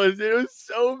bad it was. It was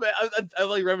so bad. I'm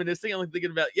like reminiscing. I'm like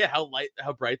thinking about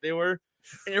how bright they were,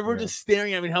 and everyone just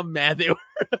staring at me. How mad they were.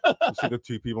 You see the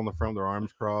two people in the front, their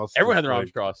arms crossed. Everyone had their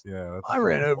arms crossed. Yeah. I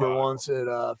ran over once at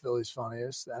Philly's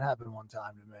Funniest. That happened one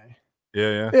time to me.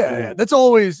 Yeah. It's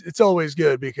always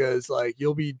good because like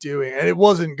you'll be doing, and it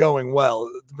wasn't going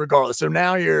well regardless. So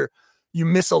now you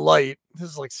miss a light. This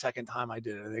is like second time I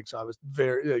did it, I think. So I was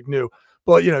very new,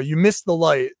 but you miss the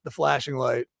light, the flashing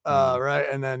light, right?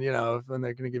 And then when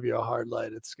they're gonna give you a hard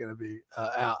light, it's gonna be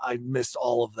out. I missed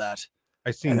all of that.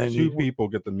 I seen two people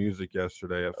get the music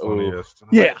yesterday at Funniest.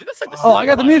 Yeah. Like I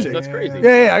got the music. That's crazy.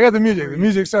 Yeah, I got the music. The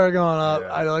music started going up.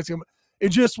 Yeah. I like to.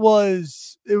 It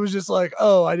was just like,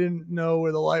 oh, I didn't know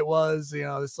where the light was.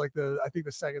 It's like I think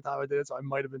the second time I did it, so I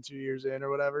might have been 2 years in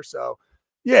or whatever. So,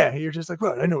 yeah, you're just like,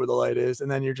 well, I know where the light is, and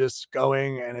then you're just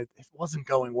going, and it wasn't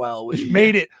going well, which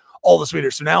made it all the sweeter.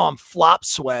 So now I'm flop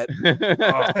sweat,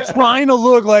 trying to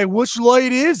look like which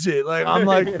light is it? Like I'm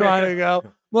like trying to go,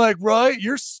 like right,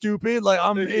 you're stupid. Like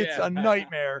it's a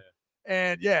nightmare.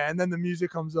 And and then the music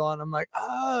comes on. I'm like,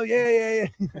 oh yeah.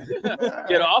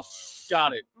 Get off.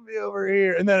 Got it. Be over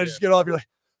here, and then I just get off. You're like,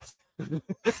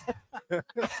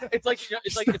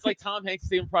 it's like Tom Hanks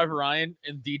saving Private Ryan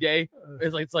in D-Day.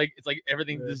 It's like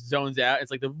everything just zones out. It's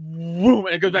like the boom,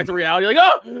 and it goes back to reality. Like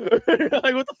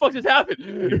like what the fuck just happened?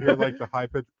 You hear like the high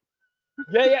pitch.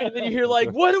 Yeah, and then you hear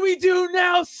like, what do we do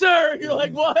now, sir? You're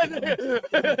like, what?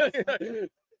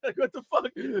 Like what the fuck?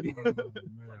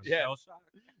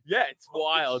 Yeah, it's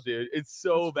wild, dude. It's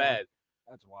so bad.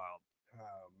 That's wild.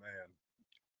 Oh man.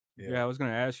 Yeah, I was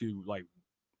gonna ask you, like,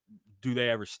 do they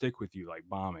ever stick with you, like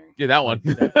bombing? Yeah, that one.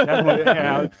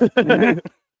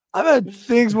 I've had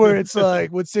things where it's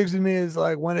like what sticks with me is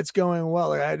like when it's going well.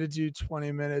 Like I had to do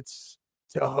 20 minutes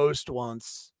to host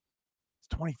once. It's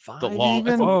 25. The long.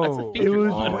 Even. It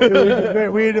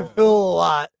was we had to fill a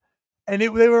lot. And they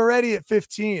were ready at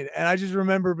 15. And I just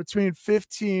remember between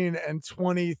 15 and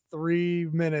 23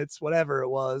 minutes, whatever it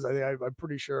was, I'm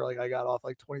pretty sure like I got off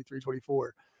like 23,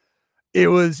 24. It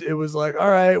was like, all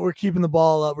right, we're keeping the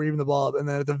ball up. We're keeping the ball up. And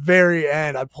then at the very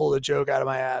end, I pulled a joke out of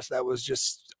my ass that was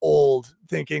just old,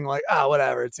 thinking like,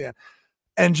 whatever, it's the end.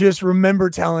 And just remember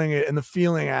telling it and the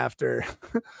feeling after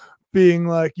being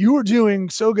like, you were doing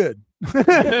so good.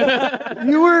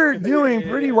 You were doing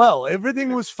pretty well.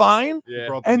 Everything was fine.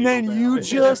 Yeah. And then you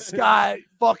just got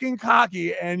fucking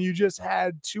cocky and you just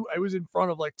had I was in front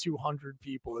of like 200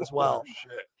 people as well.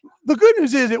 The good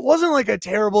news is it wasn't like a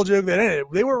terrible joke that ended.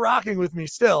 They were rocking with me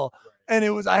still. And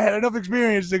I had enough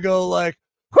experience to go like,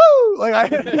 whoo! Like I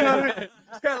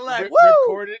it's kind of like,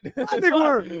 woo! I think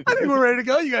we're ready to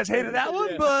go. You guys hated that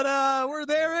one, but we're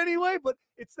there anyway. But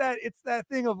it's that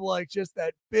thing of like just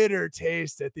that bitter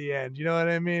taste at the end. You know what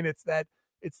I mean? It's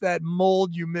that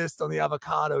mold you missed on the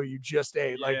avocado you just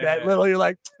ate. Like that little, you're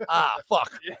like,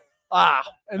 fuck.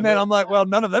 And then I'm like, well,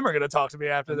 none of them are gonna talk to me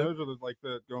after that. Those are like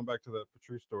going back to the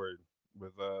Patrice story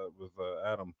with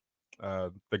Adam.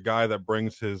 The guy that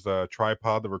brings his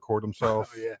tripod to record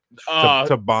himself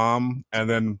to bomb and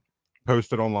then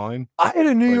post it online. I had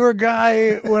a New York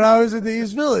guy when I was at the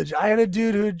East Village. I had a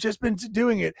dude who had just been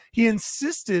doing it. He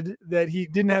insisted that he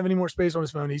didn't have any more space on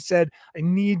his phone. He said, I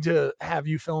need to have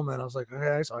you film it. I was like,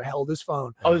 okay. So I held his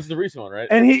phone. Oh, this is the recent one, right?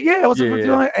 And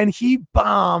and he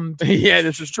bombed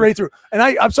this is straight through. And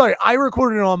I'm sorry, I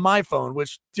recorded it on my phone,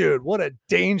 which, dude, what a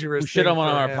dangerous we shit thing on one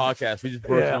on our him. podcast. We just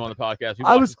broke him on the podcast. We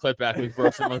watched the clip back and we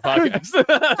broke him on the podcast.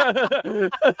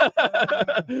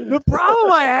 The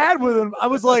problem I had with him, I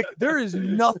was like, there is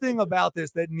nothing about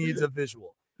this that needs a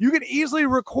visual. You can easily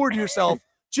record yourself,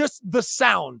 just the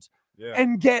sound,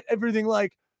 and get everything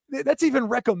like that's even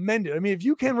recommended. I mean, if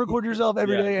you can record yourself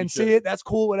every day and see it, that's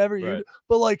cool, whatever. Right.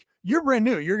 But like, you're brand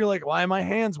new. You're like, why are my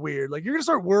hands weird? Like, you're gonna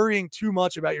start worrying too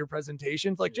much about your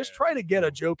presentations. Like, just try to get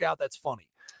a joke out that's funny.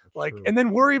 Like, and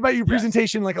then worry about your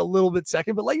presentation like a little bit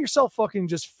second, but let yourself fucking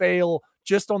just fail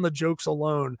just on the jokes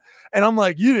alone. And I'm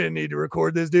like, you didn't need to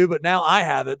record this, dude, but now I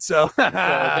have it. So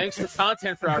thanks for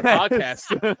content for our podcast.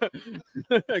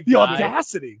 The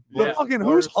audacity. The fucking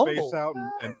who's humble.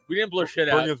 And we didn't blow shit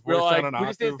out. We're like, we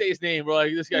just didn't say his name. We're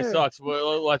like, this guy sucks.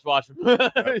 Well, let's watch him.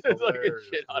 It's like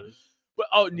shit on him.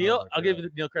 But Neil, I'll give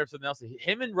Neil credit for something else.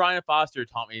 Him and Ryan Foster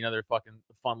taught me another fucking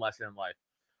fun lesson in life.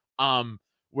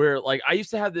 Where like I used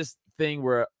to have this thing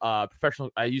where I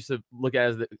used to look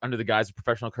at it as under the guise of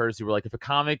professional courtesy, where like if a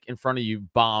comic in front of you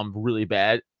bombed really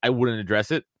bad, I wouldn't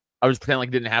address it. I would just pretend like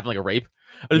it didn't happen, like a rape.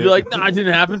 I'd be like, nah, it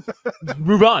didn't happen.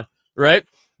 Move on, right?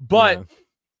 But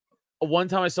one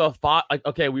time I saw like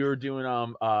okay, we were doing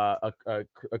a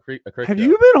Have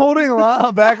you been holding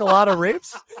back a lot of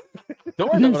rapes?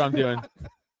 Don't worry about what I'm doing.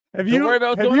 Have Don't worry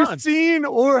about what's going on. seen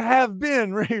or have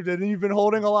been raped and you've been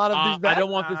holding a lot of these back? I don't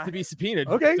want this to be subpoenaed.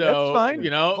 Okay, so, that's fine. You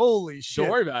know, holy shit.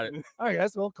 Don't worry about it. All right,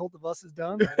 guys. Well, Cult of Us is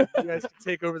done. You guys can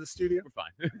take over the studio. We're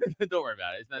fine. Don't worry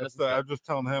about it. It's not, I'm just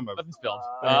telling him. Nothing's filmed.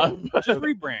 Just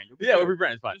rebrand. Yeah, we'll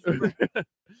rebrand. It's fine.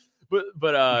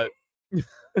 but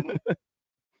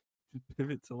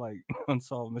pivot to like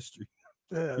Unsolved Mystery.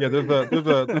 Yeah,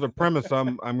 there's a premise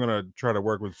I'm gonna try to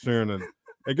work with soon, and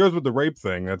it goes with the rape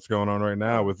thing that's going on right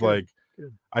now. With like,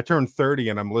 I turned 30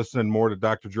 and I'm listening more to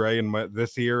Dr. Dre and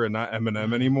this year and not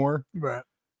Eminem anymore. Right.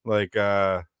 Like,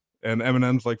 and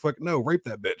Eminem's like, "Fuck no, rape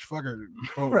that bitch, fuck her."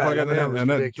 Right. And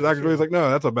then Dr. Dre's like, "No,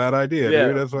 that's a bad idea,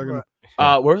 dude. That's fucking."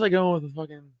 Where was I going with the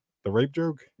fucking the rape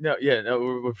joke? No,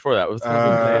 before that was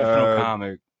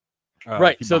comic.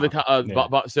 Right. So we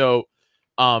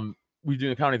were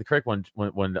doing a Comedy at the Crick one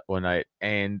night,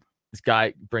 and this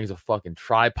guy brings a fucking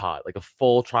tripod, like a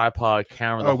full tripod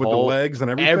camera. With the legs and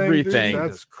everything. Everything. Dude,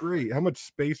 that's great. How much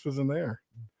space was in there?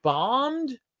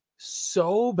 Bombed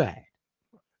so bad.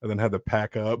 And then had to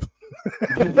pack up.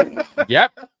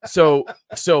 Yep. So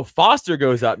Foster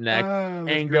goes up next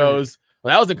and goes,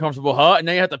 "Well, that was uncomfortable, huh?" And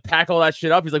then you have to pack all that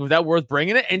shit up. He's like, "Was that worth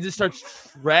bringing it?" And just starts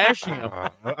trashing him.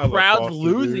 Crowd's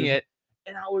losing it.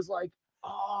 And I was like,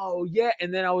 "Oh yeah."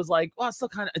 And then I was like, "Well, it's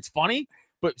still it's funny,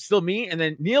 but still me." And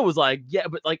then Neil was like, "Yeah,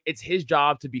 but like it's his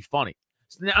job to be funny."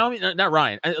 So now, I mean, not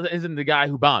Ryan, isn't the guy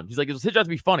who bombed. He's like, "It was his job to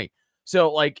be funny."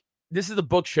 So like, this is a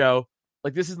book show.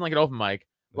 Like, this isn't like an open mic.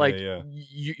 Like,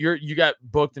 you got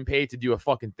booked and paid to do a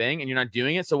fucking thing, and you're not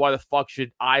doing it. So why the fuck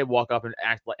should I walk up and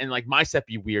act like, and like my set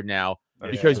be weird now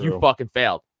because you fucking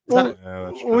failed? Or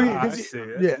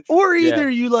either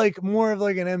you like more of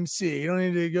like an MC. You don't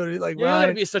need to go to like. You don't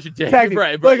gotta be such a dick,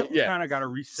 right? But like, you kind of gotta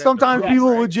reset. Sometimes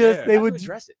people would just they would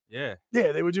address it. Yeah,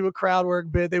 they would do a crowd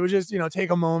work bit. They would just take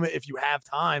a moment if you have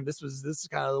time. This is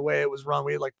kind of the way it was run.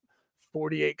 We had like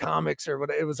 48 comics or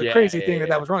whatever. It was a crazy thing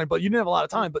that was running, but you didn't have a lot of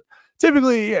time. But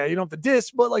typically, you don't have to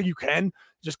diss, but like you can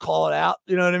just call it out.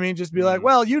 You know what I mean? Just be like,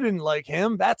 well, you didn't like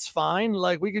him. That's fine.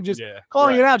 Like we could just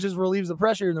calling it out just relieves the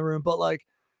pressure in the room. But like,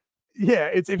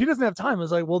 it's if he doesn't have time,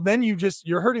 it's like, well, then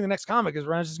you're hurting the next comic because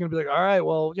Ryan's just gonna be like, all right,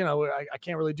 well, I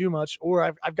can't really do much, or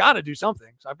I've got to do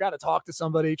something. So I've got to talk to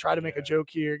somebody, try to make a joke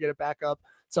here, get it back up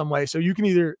some way. So you can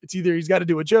either he's got to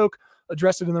do a joke,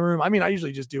 address it in the room. I mean, I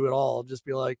usually just do it all. Just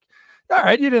be like, all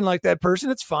right, you didn't like that person.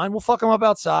 It's fine. We'll fuck them up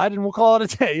outside and we'll call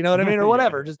it a day. You know what I mean? Or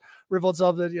whatever. Just riff on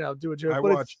something, do a joke. I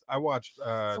watched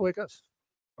that's the way it goes.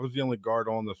 I was the only guard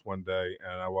on this one day,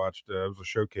 and I watched it was a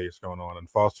showcase going on, and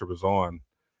Foster was on,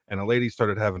 and a lady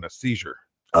started having a seizure.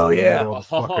 Oh yeah.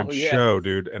 Show,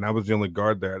 dude. And I was the only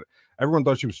guard there. Everyone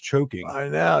thought she was choking. I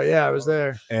know, I was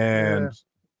there. And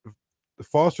the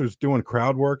Foster's doing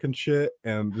crowd work and shit,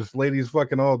 and this lady's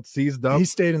fucking all seized up. He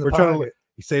stayed in the pocket.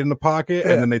 He stayed in the pocket,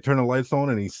 and then they turn the lights on,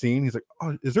 and he's seen. He's like,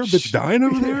 "Oh, is there a bitch dying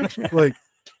over there?" Like,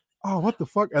 "Oh, what the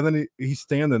fuck?" And then he's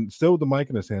standing still with the mic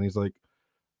in his hand. He's like,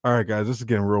 "All right, guys, this is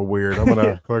getting real weird. I'm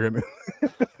gonna fucking."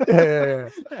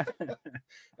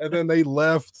 And then they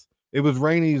left. It was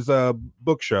Rainey's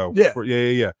book show.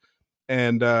 Yeah.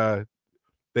 And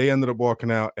they ended up walking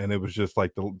out, and it was just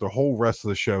like the whole rest of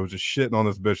the show was just shitting on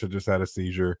this bitch that just had a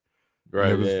seizure.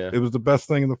 Right. It was the best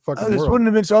thing in the fucking world. This wouldn't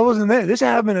have been, so I wasn't there. This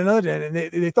happened another day, and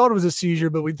they thought it was a seizure,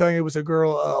 but we thought it was a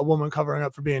woman covering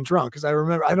up for being drunk. Because I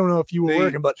remember, I don't know if you were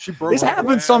working, but this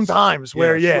happens sometimes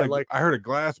where, like I heard a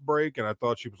glass break, and I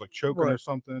thought she was like choking or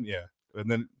something. Yeah.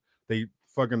 And then they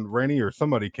fucking Rainey or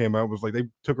somebody came out, was like, they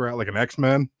took her out like an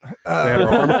X-Men. They had her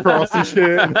arm across and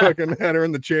shit, and fucking had her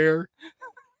in the chair.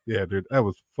 Yeah, dude, that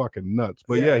was fucking nuts.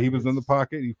 But he was in the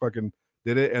pocket. He fucking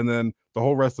did it, and then the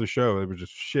whole rest of the show, they were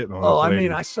just shitting on. Oh, I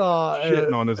mean, I saw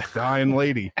shitting on this dying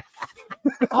lady.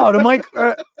 At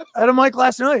a mic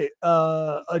last night,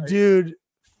 a dude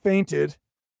fainted.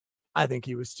 I think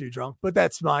he was too drunk, but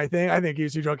that's my thing. I think he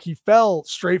was too drunk. He fell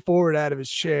straight forward out of his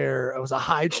chair. It was a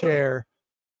high chair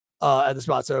at the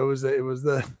spot, so it was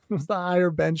the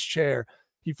higher bench chair.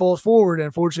 He falls forward and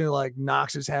unfortunately like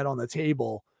knocks his head on the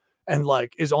table and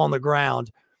like is on the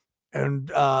ground.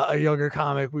 And a younger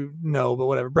comic we know, but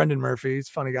whatever. Brendan Murphy, he's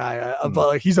a funny guy, but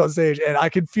like he's on stage, and I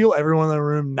could feel everyone in the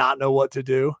room not know what to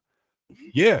do.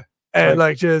 Yeah, and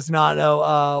like just not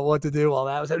know what to do while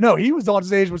that was. No, he was on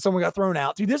stage when someone got thrown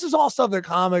out. Dude, this is all stuff that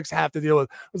comics have to deal with.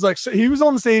 It was like he was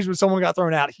on the stage when someone got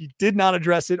thrown out. He did not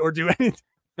address it or do anything.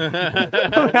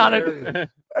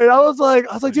 And I was like,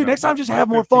 dude, next My- time just my have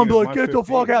more 15 fun. Be is like, my get the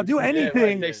 15. fuck out. Do Yeah, right,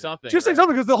 anything. say something. Just say right?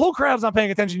 something because the whole crowd's not paying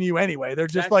attention to you anyway. They're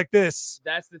just That's- like this,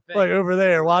 That's the thing. like over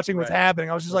there watching what's Right. happening.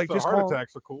 I was just like, The just heart call.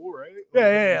 attacks are cool, right?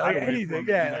 Yeah, like Get away anything,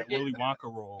 from yeah. that Willy Wonka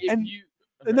role. If And- you,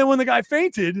 And then when the guy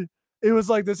fainted, it was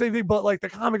like the same thing, but like the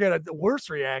comic had a worse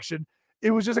reaction.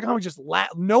 It was just a comic just laugh.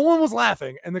 No one was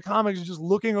laughing, and the comic was just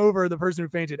looking over the person who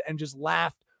fainted and just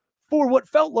laughed for what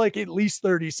felt like at least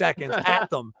 30 seconds at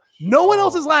them. No one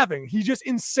else is laughing. He just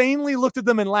insanely looked at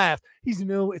them and laughed. He's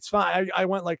no, it's fine. I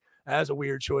went like, that's a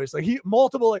weird choice. Like he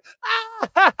multiple like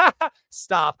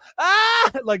stop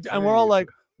like, and we're all like,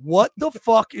 what the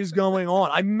fuck is going on?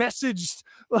 I messaged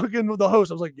fucking the host.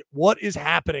 I was like, what is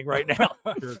happening right now?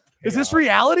 Is this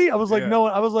reality? I was like, Yeah. no.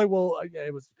 I was like, well, yeah,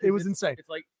 it was insane. it's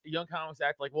like young comics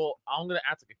act like, well, I'm gonna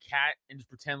act like a cat and just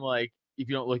pretend like if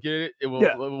you don't look at it, it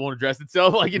won't address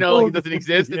itself. Like, like it doesn't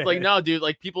exist. It's like, no, dude,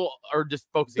 like people are just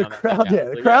focusing The on that. crowd, thing. yeah,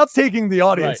 Like, the crowd's taking the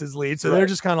audience's lead, so they're Right.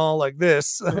 just kind of all like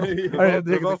this.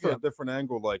 There's also a different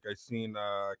angle. Like I seen,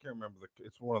 I can't remember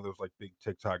it's one of those like big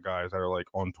TikTok guys that are like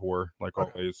on tour, like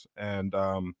always. And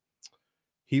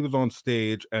he was on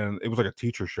stage, and it was like a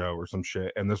teacher show or some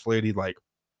shit. And this lady like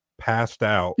passed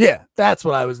out. Yeah, that's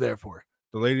what I was there for.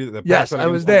 The lady that Yes, passed out I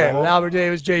was against the there. wall, Albert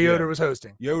Davis, Jay Yoder Yeah. was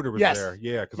hosting. Yoder was Yes. there.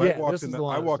 Yeah, because Yeah, I walked this in is the, the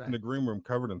one I I was walked in saying. the green room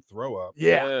covered in throw up.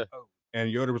 Yeah,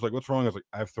 And Yoder was like, "What's wrong?" I was like,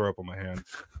 "I have throw up on my hand.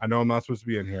 I know I'm not supposed to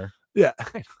be in here, yeah.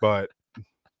 but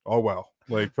oh well."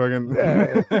 Like fucking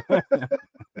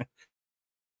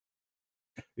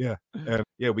Yeah. And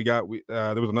yeah, we there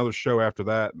was another show after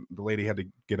that. The lady had to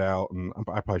get out, and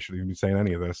I probably shouldn't even be saying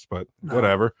any of this, but No.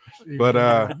 whatever. You But,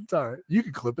 can- it's all right. You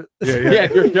can clip it. Yeah, Yeah,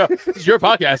 it's your show. It's your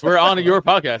podcast. We're on your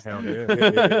podcast. Hell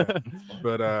yeah.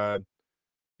 But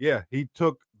yeah, he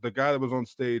took the guy that was on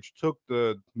stage, took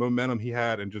the momentum he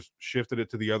had and just shifted it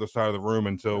to the other side of the room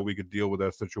until we could deal with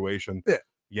that situation. Yeah.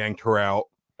 Yanked her out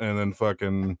and then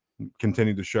fucking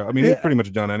continued the show. I mean, he's pretty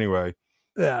much done anyway.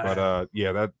 Yeah. But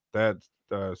yeah, that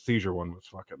seizure one was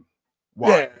fucking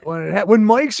wild. Yeah, when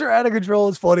mics are out of control,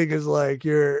 it's funny because like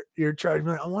you're trying to be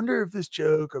like, I wonder if this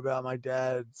joke about my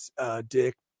dad's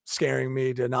dick scaring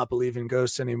me to not believe in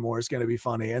ghosts anymore is gonna be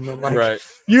funny. And then like Right.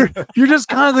 you're just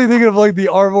constantly thinking of like the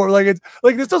Arvor, like it's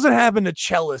like this doesn't happen to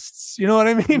cellists, you know what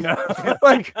I mean?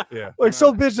 like Yeah. like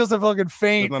some bitch doesn't fucking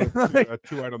faint There's not like, a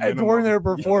two-item during minimum. their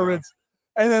performance.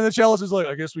 And then the cellist is like,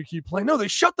 I guess we keep playing. No, they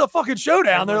shut the fucking show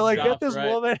down. They're Everyone like, get stops, this right,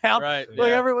 woman out. Right. Like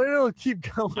yeah. everyone it'll keep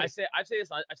going. I've said this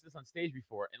on stage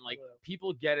before, and like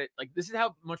people get it. Like this is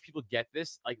how much people get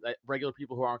this. Like regular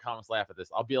people who aren't comics laugh at this.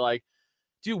 I'll be like,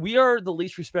 dude, we are the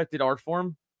least respected art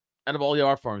form out of all the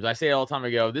art forms. I say it all the time.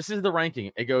 I go, this is the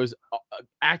ranking. It goes,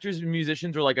 actors and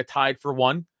musicians are like a tied for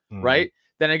one, right?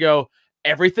 Then I go,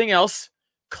 everything else.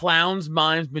 Clowns,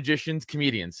 mimes, magicians,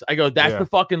 comedians. I go, that's Yeah. the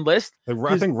fucking list.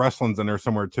 I think wrestling's in there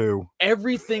somewhere too.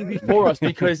 Everything before us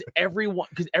because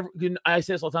I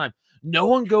say this all the time. No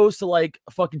one goes to like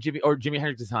fucking Jimi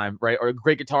Hendrix's time, right? Or a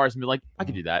great guitarist and be like, I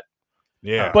could do that.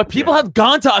 Yeah. But people have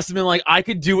gone to us and been like, I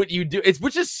could do what you do.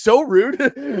 Which is so rude.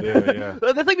 Yeah.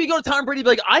 That's like we go to Tom Brady, be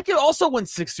like, I could also win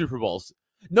 6 Super Bowls.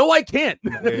 No, I can't. Yeah,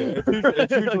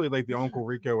 it's usually like the Uncle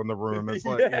Rico in the room. It's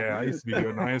like, yeah, I used to be good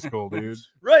in high school, dude.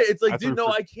 Right. It's like, I dude, threw no,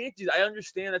 for- I can't do that. I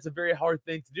understand that's a very hard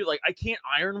thing to do. Like, I can't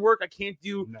iron work. I can't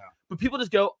do. No. But people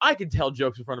just go, I can tell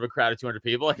jokes in front of a crowd of 200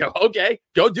 people. I go, okay,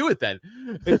 go do it then.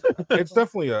 It's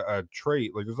definitely a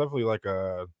trait. Like, there's definitely like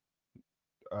a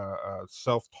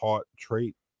self-taught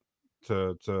trait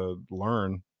to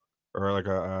learn, or like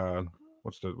a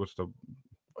what's the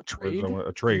A trade?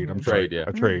 a trade. I'm Trade, sorry, yeah.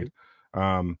 a trade.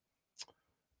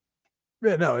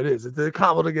 Yeah, no, it is. It's a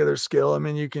cobble together skill. I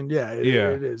mean, you can, it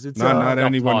is. It's not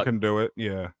anyone self-taught. can do it.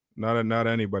 Yeah, not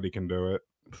anybody can do it.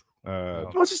 well,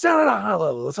 it's just down at a high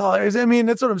level. That's all. I mean,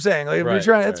 that's what I'm saying. Like, if you're Right,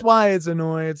 trying, that's right. why it's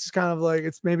annoying. It's kind of like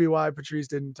it's maybe why Patrice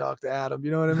didn't talk to Adam.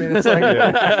 You know what I mean? It's like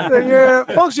Yeah. like you're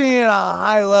functioning at a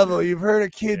high level. You've heard a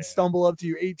kid stumble up to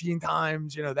you 18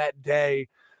 times, that day,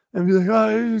 and be like,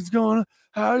 "Oh, what's going on?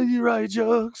 How do you write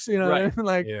jokes?" You know, what I Right. mean?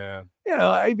 Like, Yeah,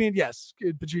 I mean, yes,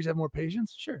 could Patrice have more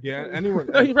patience? Sure. yeah. Anyone.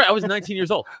 No, you're right. I was 19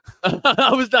 years old.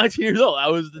 I was 19 years old. I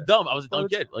was dumb. I was a dumb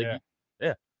kid. Like,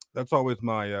 Yeah. That's always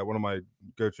my one of my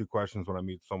go-to questions when I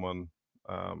meet someone,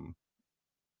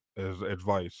 is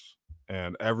advice,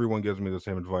 and everyone gives me the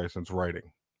same advice. And it's writing.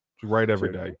 Write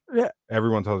every day. Yeah.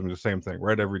 Everyone tells me the same thing.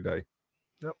 Write every day.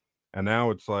 Yep. And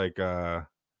now it's like now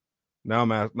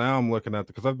I'm looking at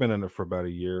because I've been in it for about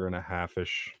a year and a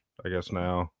half-ish, I guess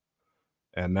now,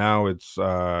 and now it's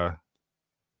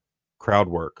crowd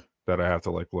work that I have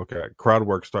to like look at. Crowd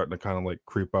work starting to kind of like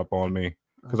creep up on me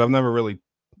because I've never really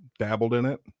dabbled in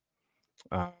it.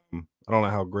 I don't know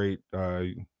how great.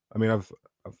 I mean, I've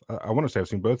I want to say I've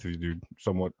seen both of you do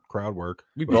somewhat crowd work.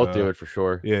 We both do it for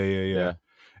sure. Yeah.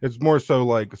 It's more so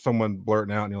like someone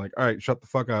blurting out and you're like, all right, shut the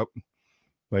fuck up.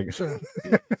 Like,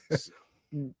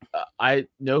 I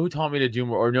know who taught me to do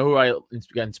more, or know who I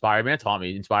got inspired me.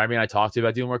 Inspired me. I talked to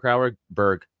about doing more crowd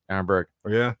work. Aaron Berg. Oh,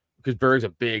 yeah, because Berg's a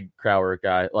big crowd work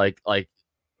guy. Like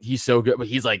he's so good, but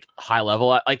he's like high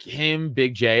level. Like him,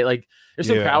 Big J. Like there's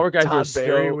some crowd work guys Todd who are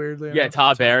Barry, so weirdly. Yeah,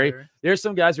 Todd Barry. There's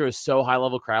some guys who are so high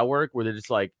level crowd work where they're just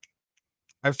like.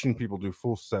 I've seen people do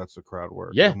full sets of crowd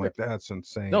work. Yeah, I'm like, that's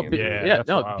insane. No,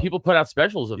 people put out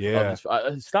specials of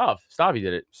Stav. He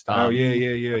did it. Oh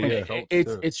yeah.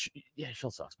 It's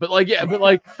Schultz sucks, but like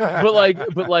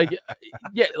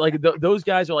those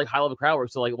guys are like high level crowd work.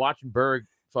 So like watching Berg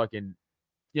fucking,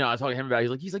 I was talking to him about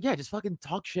it. He's like, yeah, just fucking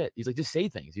talk shit. He's like, just say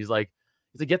things. He's like,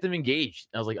 get them engaged.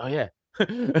 And I was like, oh yeah.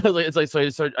 So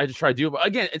I just try to do it. But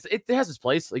again, it has its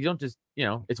place. Like you don't just,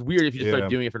 it's weird if you just start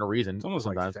doing it for no reason. It's almost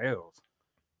sometimes. like sales.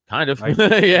 Kind of. Like,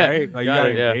 yeah. Right? Like you gotta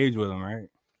engage with them, right?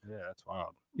 Yeah, that's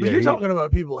wild. But you're talking about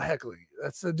people heckling.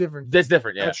 That's a different. That's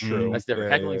different. Yeah, that's true. That's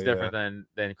different. Heckling's different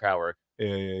than crowd work.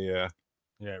 Yeah.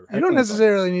 You don't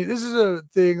necessarily need. This is a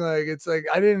thing. Like it's like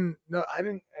I don't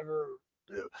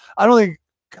think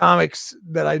comics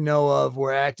that I know of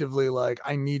were actively like,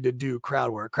 I need to do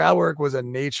crowd work. Crowd work was a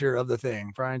nature of the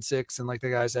thing. Brian Six and like the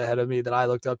guys ahead of me that I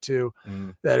looked up to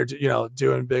that are,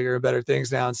 doing bigger and better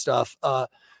things now and stuff.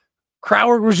 Crowd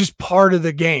work was just part of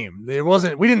the game.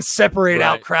 We didn't separate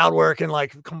out crowd work and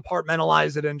like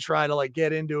compartmentalize it and try to like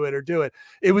get into it or do it.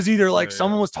 It was either like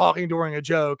someone was talking during a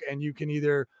joke and you can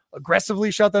either aggressively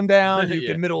shut them down, you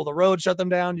can middle of the road shut them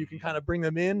down, you can kind of bring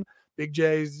them in. Big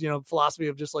J's, philosophy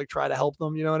of just like try to help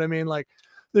them. You know what I mean? Like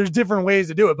there's different ways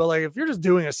to do it. But like if you're just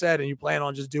doing a set and you plan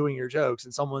on just doing your jokes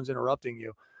and someone's interrupting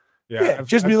you, be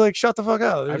like, shut the fuck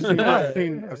up.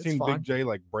 I've seen Big J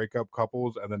like break up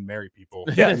couples and then marry people.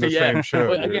 Yeah, in the same show.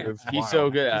 Well, again, he's so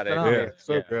good at it.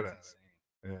 Good at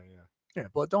it. Yeah,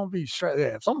 but don't be stressed.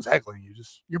 Yeah, if someone's heckling you,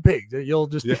 you're big. You'll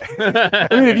just. I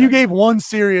mean, if you gave one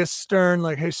serious, stern,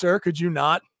 like, "Hey, sir, could you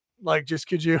not?" Like, just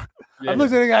could you? I've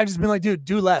looked at a guy and just been like, "Dude,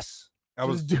 do less.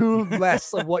 Do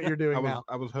less of what you're doing now."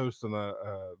 I was hosting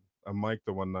a mic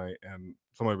the one night and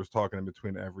somebody was talking in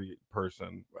between every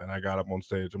person and I got up on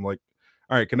stage. I'm like,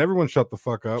 all right, can everyone shut the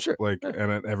fuck up? Sure. Like, and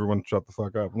then everyone shut the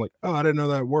fuck up. I'm like, oh, I didn't know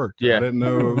that worked. Yeah. I didn't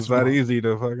know it was that easy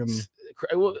to fucking.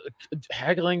 Well,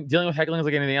 dealing with heckling is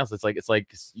like anything else. It's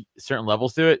like certain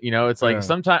levels to it. It's like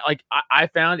sometimes, like I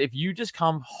found if you just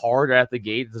come hard at the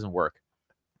gate, it doesn't work.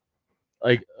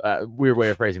 Like weird way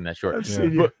of phrasing that. Short. I've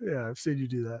seen you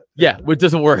do that. Yeah, it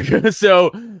doesn't work.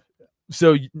 So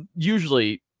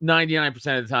usually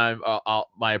 99% of the time,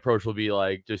 my approach will be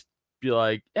like, just be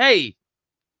like, hey,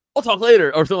 I'll talk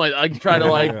later, or something like try to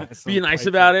like be nice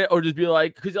about it, or just be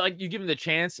like, because like you give them the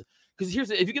chance. Because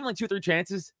if you give them like 2 or 3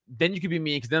 chances, then you could be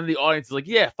mean. Because then the audience is like,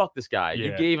 yeah, fuck this guy.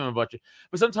 You gave him a bunch of.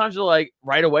 But sometimes they're like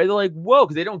right away, they're like, whoa,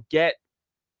 because they don't get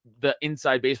the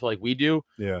inside baseball like we do.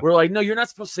 Yeah, we're like, no, you're not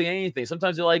supposed to say anything.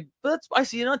 Sometimes they're like, but I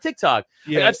see it on TikTok.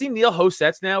 Yeah, like, I've seen Neil host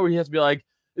sets now where he has to be like,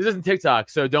 this isn't TikTok,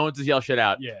 so don't just yell shit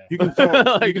out. Yeah, you can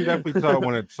tell, you can definitely tell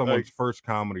when it's someone's first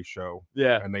comedy show.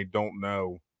 Yeah, and they don't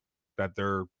know that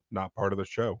they're not part of the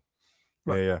show.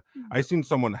 Right. Yeah. I seen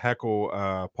someone heckle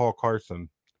Paul Carson,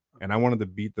 and I wanted to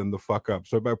beat them the fuck up.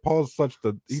 So, but Paul's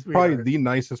he's probably the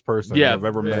nicest person I've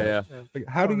ever met. Yeah. Like,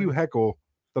 how do you heckle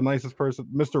the nicest person,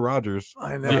 Mr. Rogers,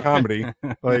 in comedy?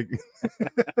 Like,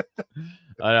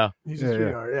 I know he's a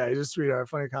sweetheart. Yeah, he's a sweetheart.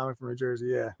 Funny comic from New Jersey.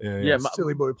 Yeah.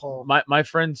 Silly boy Paul. My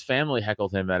friend's family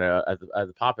heckled him at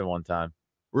the Pop-In one time.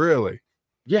 Really?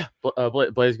 Yeah,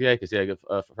 Blaze Gakis,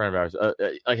 a friend of ours.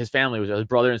 Like his family his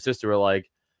brother and sister were like,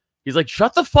 he's like,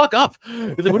 shut the fuck up.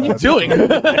 He's like, what are you doing?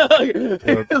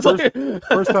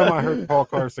 First time I heard Paul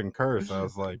Carson curse, I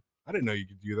was like, I didn't know you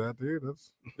could do that, dude.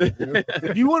 That's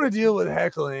if you want to deal with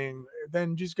heckling,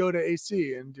 then just go to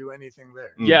AC and do anything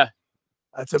there. Yeah.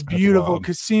 That's a beautiful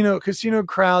casino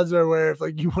crowds are where if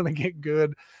like you want to get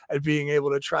good at being able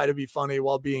to try to be funny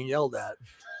while being yelled at.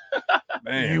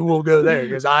 Man. You will go there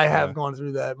because I have gone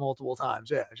through that multiple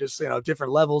times. Yeah, just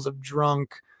different levels of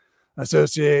drunk,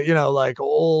 associate. Like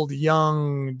old,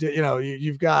 young.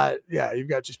 You've got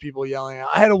just people yelling out.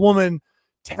 I had a woman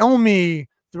tell me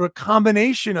through a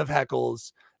combination of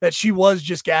heckles that she was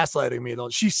just gaslighting me. Though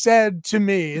she said to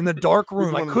me in the dark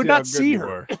room, I could not see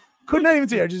her. Could not even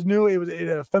see her. I just knew it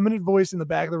had a feminine voice in the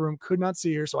back of the room. Could not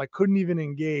see her, so I couldn't even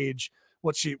engage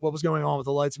what was going on with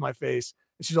the lights in my face.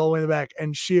 She's all the way in the back,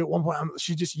 and she at one point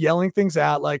she's just yelling things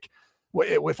out. Like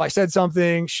if I said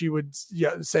something, she would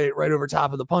say it right over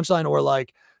top of the punchline,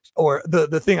 or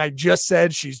the thing I just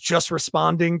said, she's just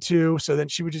responding to. So then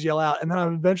she would just yell out, and then I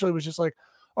eventually was just like,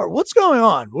 or what's going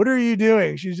on? What are you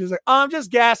doing? She's just like, I'm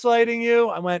just gaslighting you.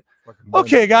 I went,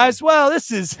 okay, guys. Well,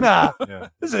 this is this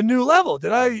is a new level.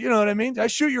 Did I, you know what I mean? Did I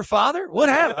shoot your father? What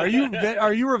happened? Are you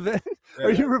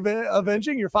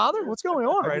avenging your father? What's going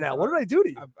on right now? What did I do to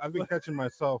you? I've been catching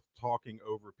myself talking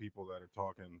over people that are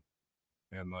talking,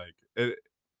 and like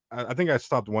I think I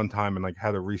stopped one time and like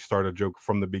had to restart a joke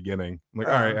from the beginning. I'm like,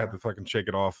 all right, I have to fucking shake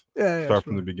it off, start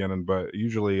from the beginning. But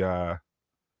usually, the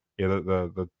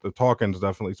talking's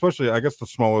definitely, especially I guess the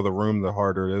smaller the room, the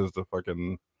harder it is to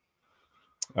fucking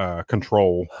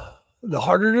control. The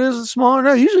harder it is, the smaller.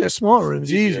 No, usually a small room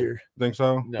is easier. Think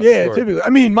so? No, yeah, sure. typically.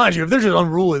 I mean, mind you, if they're just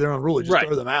unruly, they're unruly. Just Right.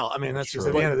 throw them out. I mean, that's just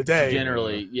at True. the end of the day.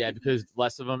 Generally, yeah, because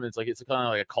less of them, it's kind of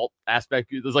like a cult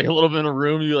aspect. There's like a little bit in a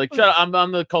room. You're like, shut up,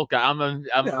 I'm the cult guy. I'm in the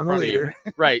front of you. leader.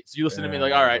 Right. So you listen to me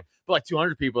like, all right. But like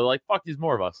 200 people, like, fuck, there's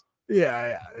more of us.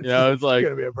 Yeah. It's like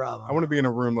gonna be a problem. I want to be in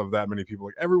a room of that many people.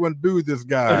 Like everyone boo this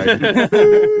guy.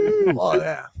 Oh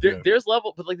yeah. There's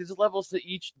level, but like there's levels to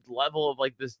each level of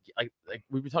like this. Like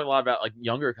we've been talking a lot about like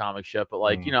younger comic shit, but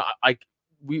like you know,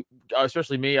 we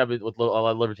especially me, I've been with a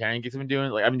lot of libertarian gigs. I've been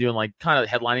doing like kind of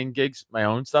headlining gigs, my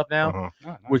own stuff now, Oh,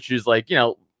 nice. which is like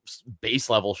base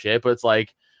level shit. But it's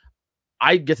like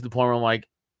I get to the point where I'm like,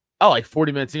 oh, like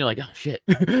 40 minutes, and you're like, oh shit,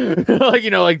 like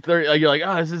like 30, like you're like,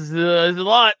 oh, this is a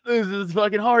lot. This is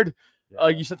fucking hard.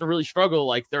 You just have to really struggle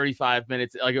like 35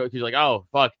 minutes. Like you're like, oh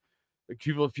fuck, like,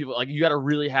 people like you got to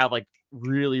really have like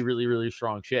really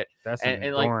strong shit. That's and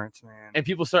endurance, like, man. and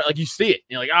people start like you see it, and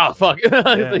you're like, oh fuck,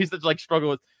 they used to like struggle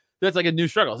with. That's like a new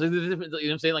struggle. So, you know what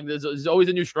I'm saying? Like there's always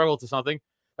a new struggle to something,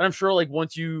 and I'm sure like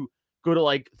once you go to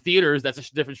like theaters, that's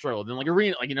a different struggle. Then like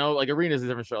arena, like arena is a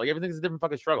different struggle. Like everything's a different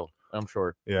fucking struggle. I'm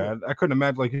sure. Yeah, I couldn't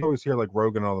imagine. Like you always hear like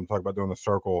Rogan and all them talk about doing the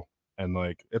circle, and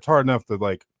like it's hard enough to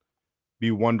like be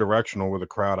one directional with a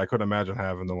crowd. I couldn't imagine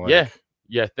having to like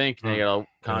think you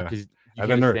gotta because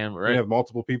and then you have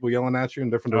multiple people yelling at you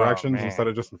in different directions instead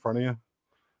of just in front of you.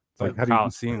 It's like how do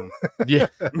Coliseum. Yeah.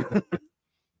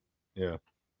 Yeah.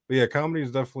 But yeah, comedy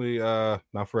is definitely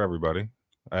not for everybody.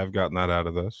 I have gotten that out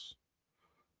of this.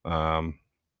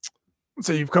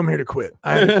 So you've come here to quit.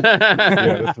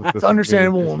 This It's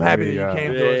understandable. I'm happy that you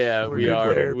came. Yeah, we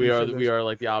are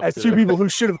like the opposite. As two people who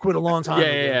should have quit a long time.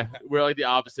 Yeah. We're like the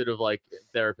opposite of like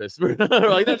therapists. We're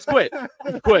like, no, just quit.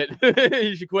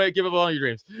 You should quit. Give up all your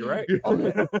dreams. You're right.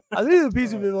 I think the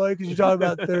piece of it, like, because you talk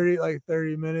about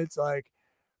 30 minutes, like.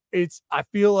 I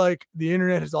feel like the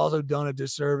internet has also done a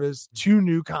disservice to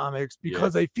new comics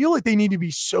because they feel like they need to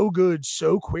be so good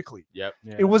so quickly. Yep.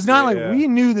 Yeah. It was not like we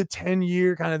knew the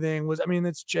 10-year kind of thing was, I mean,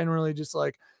 it's generally just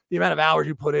like the amount of hours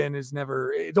you put in is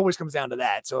never, it always comes down to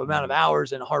that. So amount of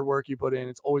hours and hard work you put in,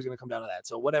 it's always going to come down to that.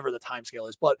 So whatever the time scale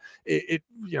is, but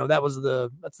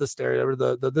that's the stereo,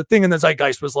 the thing in the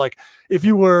zeitgeist was like, if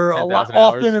you were a lot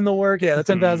often in the work, the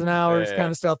 10,000 hours kind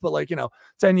of stuff, but like,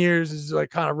 10 years is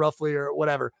like kind of roughly or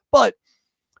whatever. But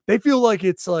they feel like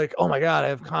it's like, oh my God, I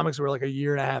have comics who are like a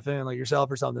year and a half in, like yourself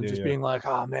or something, being like,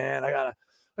 oh man, I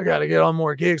gotta get on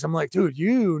more gigs. I'm like, dude,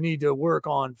 you need to work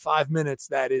on 5 minutes.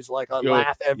 That is like a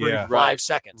laugh every 5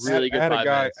 seconds. Really good.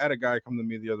 I had a guy come to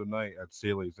me the other night at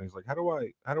Sealy's, and he's like, how do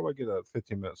I get a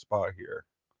 15-minute spot here?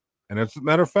 And it's a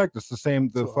matter of fact, it's the same,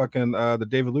 the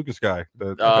David Lucas guy.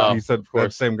 He said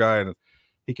that same guy, and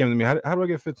he came to me, how do I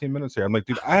get 15 minutes here? I'm like,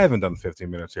 dude, I haven't done 15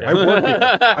 minutes here.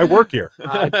 I work here.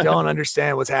 I don't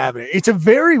understand what's happening. It's a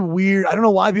very weird, I don't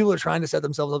know why people are trying to set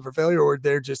themselves up for failure, or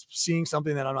they're just seeing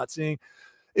something that I'm not seeing.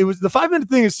 It was the 5-minute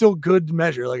thing is still good to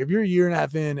measure. Like if you're a year and a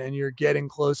half in and you're getting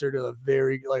closer to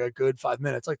a good 5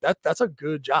 minutes, like that's a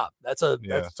good job. That's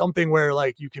something where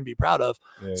like you can be proud of,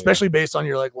 especially based on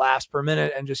your like laughs per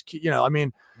minute and just,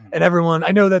 and everyone,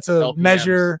 I know that's a LPMs.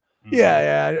 Measure.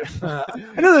 I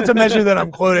know that's a measure that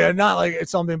I'm quoting. Not like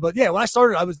it's something, but when I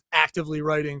started, I was actively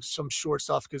writing some short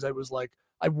stuff because I was like,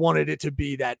 I wanted it to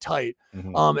be that tight.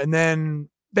 And then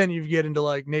you get into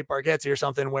like Nate Bargatze or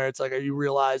something where it's like, you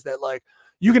realize that like,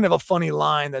 you can have a funny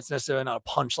line that's necessarily not a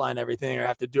punchline, everything, or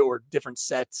have to do or different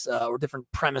sets or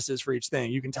different premises for each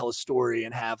thing. You can tell a story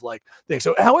and have like things.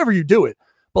 So however you do it,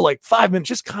 but like 5 minutes,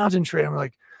 just concentrate. I'm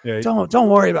like, don't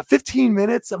worry about 15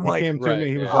 minutes. I'm like,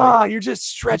 you're just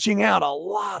stretching out a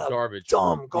lot of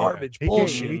garbage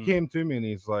bullshit. He came to me and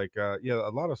he's like, a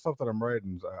lot of stuff that I'm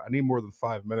writing, I need more than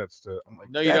 5 minutes to. I'm like,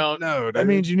 no, you don't. No, that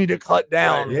means you need to cut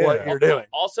down what you're doing.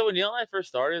 Also, when Neil and I first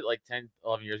started, like 10,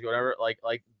 11 years ago, whatever, like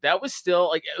that was still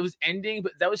like it was ending,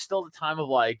 but that was still the time of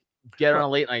like get on a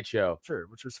late night show. Sure,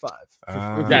 which was 5.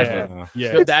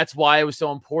 So that's why it was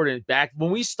so important back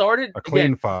when we started. A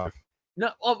clean 5. No,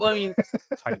 well, I mean,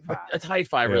 Type 5. a tight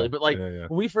 5 really, but like when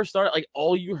we first started, like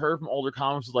all you heard from older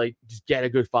comics was like, just get a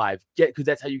good 5, because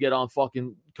that's how you get on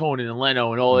fucking Conan and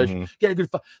Leno and all this. Get a good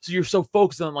 5. So you're so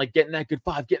focused on like getting that good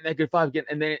 5,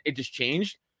 and then it just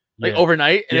changed like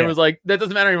overnight, and it was like that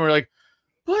doesn't matter anymore. Like,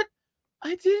 but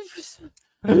I did.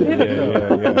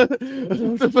 Yeah.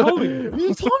 You told me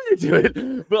to do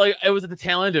it, but like it was at the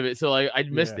tail end of it, so like I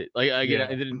missed it. Like I get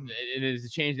it, and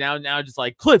it's changed now. Now just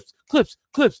like clips.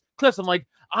 I'm like,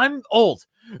 I'm old.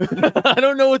 I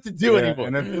don't know what to do anymore.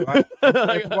 And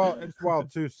it's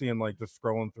wild too, seeing like just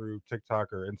scrolling through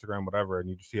TikTok or Instagram, whatever, and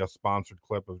you just see a sponsored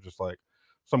clip of just like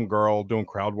some girl doing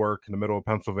crowd work in the middle of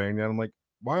Pennsylvania. And I'm like,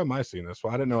 why am I seeing this?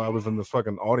 Well, I didn't know I was in this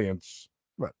fucking audience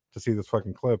to see this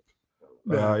fucking clip.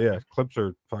 Clips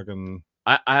are fucking.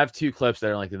 I have 2 clips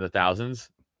that are like in the thousands,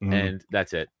 and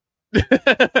that's it.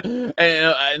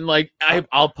 and like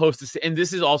I'll post this, and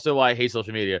this is also why I hate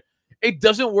social media. It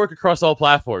doesn't work across all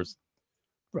platforms.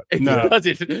 It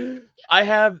doesn't. I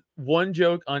have one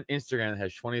joke on Instagram that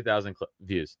has 20,000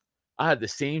 views. I have the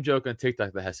same joke on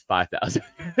TikTok that has 5,000.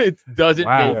 It doesn't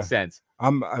make sense.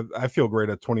 I feel great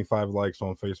at 25 likes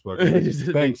on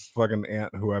Facebook. Thanks, fucking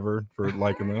aunt whoever, for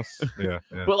liking this. Yeah.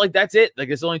 But like that's it. Like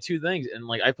it's only 2 things, and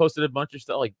like I posted a bunch of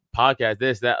stuff, like podcast,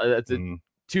 this, that. That's it.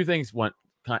 2 things went,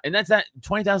 and that's that.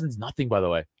 20,000 is nothing, by the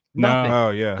way. Nothing. Oh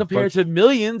yeah. Compared to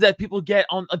millions that people get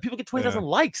on. People get 20,000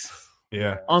 likes.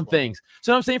 Yeah, on things.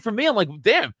 So I'm saying for me, I'm like,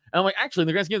 damn. And I'm like, actually, in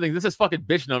the grand scheme of things, this is fucking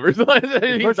bitch numbers. He's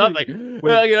nothing.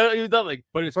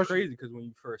 But it's crazy because when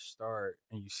you first start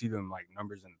and you see them like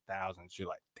numbers in the thousands, you're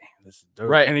like, damn, this is dope.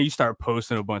 Right. And then you start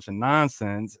posting a bunch of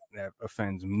nonsense that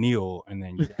offends Neil, and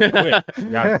then you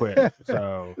gotta quit.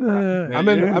 So I'm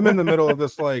in the middle of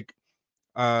this like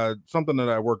something that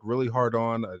I worked really hard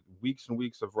on, weeks and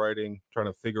weeks of writing, trying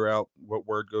to figure out what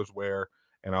word goes where,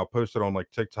 and I'll post it on like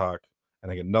TikTok.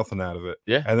 And I get nothing out of it.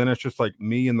 Yeah. And then it's just like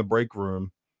me in the break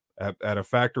room at a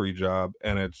factory job.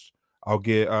 And I'll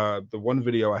get the one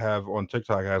video I have on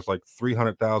TikTok has like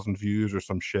 300,000 views or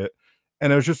some shit.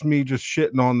 And it was just me just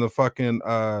shitting on the fucking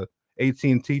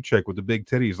AT&T chick with the big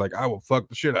titties. Like, I will fuck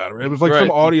the shit out of her. It was like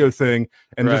some audio thing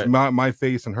and just my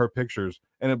face and her pictures.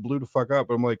 And it blew the fuck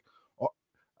up. I'm like, oh,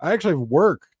 I actually have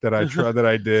work that I tried that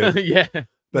I did. Yeah.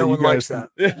 No one likes that.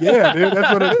 Yeah, dude,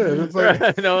 that's what it is. It's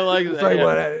like no one likes that. Like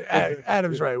what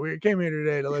Adam's right. We came here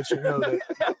today to let you know that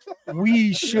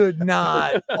we should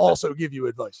not also give you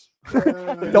advice.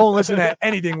 Don't listen to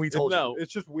anything we told you.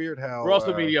 It's just weird how we're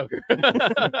also mediocre.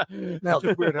 It's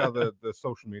just weird how the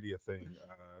social media thing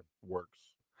works.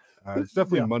 It's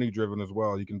definitely money driven as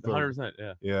well. You can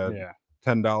 100%. Yeah.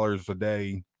 $10 a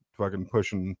day, fucking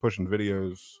pushing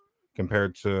videos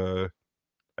compared to,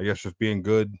 I guess, just being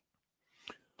good.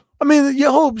 I mean, you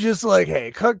hope just like,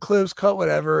 hey, cut clips, cut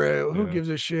whatever. Who gives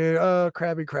a shit?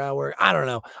 Crappy crowd work. I don't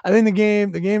know. I think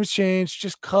the game's changed.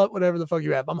 Just cut whatever the fuck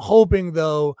you have. I'm hoping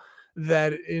though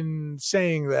that in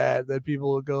saying that people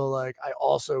will go like, I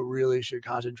also really should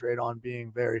concentrate on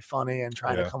being very funny and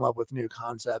trying to come up with new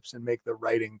concepts and make the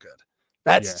writing good.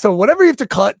 That's so whatever you have to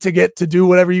cut to get to do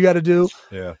whatever you got to do.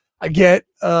 Yeah. I get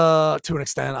to an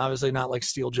extent, obviously not like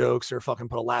steal jokes or fucking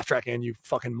put a laugh track in, you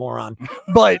fucking moron.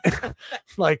 But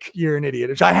like you're an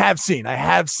idiot, which I have seen.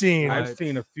 I've seen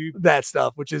a few that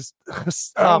stuff, which is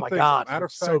oh my god,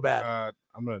 so bad.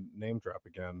 I'm gonna name drop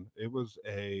again. It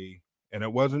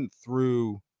wasn't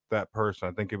through that person.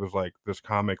 I think it was like this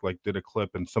comic like did a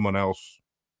clip and someone else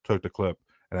took the clip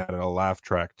and added a laugh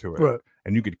track to it. Right.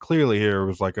 And you could clearly hear it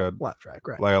was like a laugh track,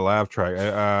 right? Like a laugh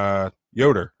track.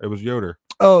 Yoder. It was Yoder.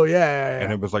 Oh yeah.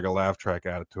 And it was like a laugh track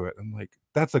added to it. I'm like,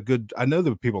 that's a good. I know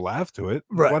that people laugh to it.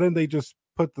 Right. Why didn't they just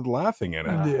put the laughing in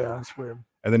it? Yeah, that's weird.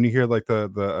 And then you hear like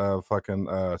the fucking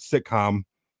sitcom,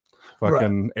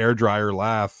 fucking air dryer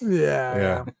laugh.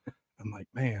 Yeah. I'm like,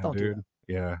 man, dude.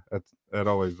 Yeah, that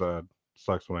always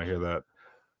sucks when I hear that.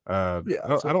 I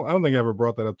don't think I ever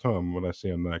brought that up to him when I see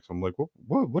him next. I'm like,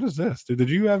 what is this, dude?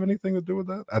 Did you have anything to do with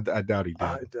that? I doubt he did.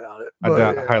 I doubt it.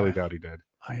 I highly doubt he did.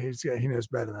 He knows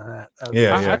better than that.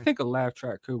 I think a laugh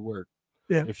track could work.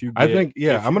 Yeah. If you, I'm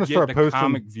gonna start the posting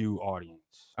comic view audience.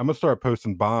 I'm gonna start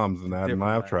posting bombs and adding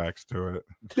laugh tracks to it.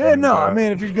 Yeah, no, I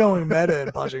mean, if you're going meta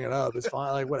and punching it up, it's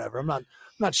fine. Like whatever. I'm not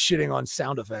shitting on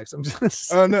sound effects. I'm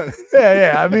just. Oh no.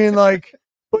 Yeah. I mean, like.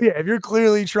 But yeah, if you're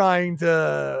clearly trying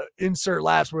to insert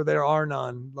laughs where there are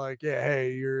none, like, yeah,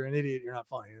 hey, you're an idiot, you're not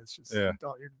funny. It's just, it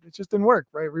just didn't work,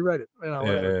 right? Rewrite it. You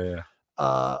know,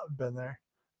 yeah. Been there.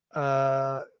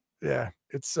 Yeah,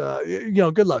 it's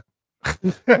good luck.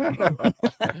 You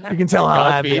can tell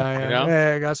how happy I am. You know?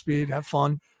 Yeah, Godspeed. Have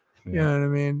fun. Yeah. You know what I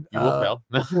mean? You will fail.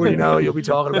 Before you know, you'll be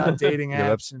talking about dating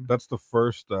apps. That's the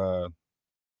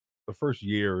the first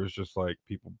year is just like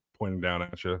people pointing down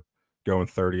at you, going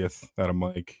 30th at a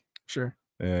mic. Sure.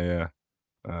 Yeah.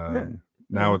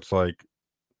 Now it's like,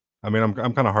 I mean, I'm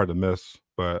kind of hard to miss,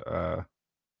 but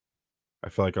I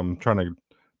feel like I'm trying to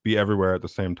be everywhere at the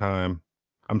same time.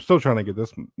 I'm still trying to get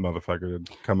this motherfucker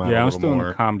to come out. Yeah, a I'm still more. in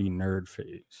the comedy nerd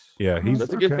phase. Yeah,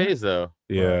 That's a good phase though.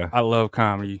 Yeah, I love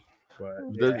comedy.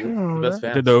 But The best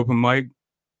fans. did the open mic,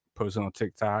 posted on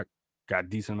TikTok, got a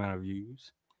decent amount of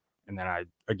views, and then I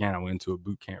went into a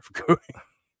boot camp for coding.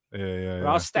 Yeah. But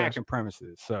I was stacking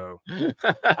premises, so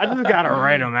I just gotta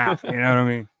write them out. You know what I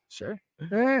mean? Sure.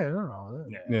 Yeah, I don't know.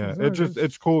 Yeah,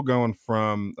 it's cool going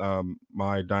from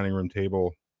my dining room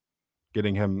table,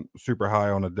 getting him super high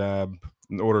on a dab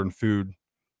and ordering food,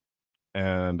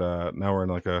 and now we're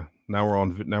on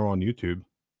YouTube.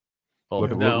 Well,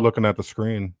 looking at the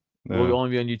screen. We'll only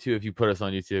be on YouTube if you put us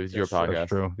on YouTube. It's your podcast. That's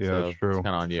true. Yeah, so that's true. It's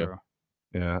kind of on you.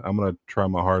 Yeah, I'm gonna try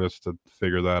my hardest to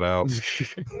figure that out.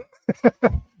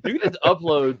 You can just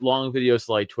upload long videos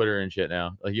to like Twitter and shit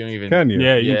now. Like you don't even. Can you?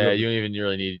 Yeah, you don't even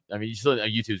really need. I mean, you still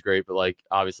YouTube's great, but like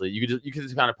obviously you can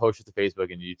just kind of post it to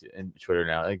Facebook and YouTube and Twitter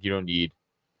now. Like you don't need.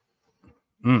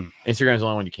 Instagram's the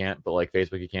only one you can't, but like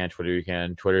Facebook you can, Twitter you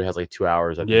can. Twitter has like 2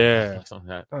 hours. I think, something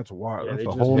like that. That's wild. Yeah, That's a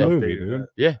just whole movie, updated dude.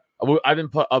 Yeah, I've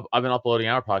been uploading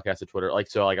our podcast to Twitter. Like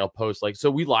so, like I'll post like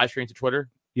we live stream to Twitter.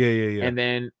 Yeah. And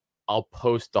then I'll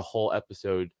post the whole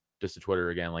episode just to Twitter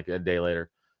again, like a day later.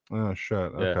 Oh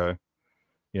shit. Yeah. Okay.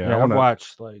 Yeah, I've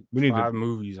watched like we need 5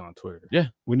 movies on Twitter. Yeah,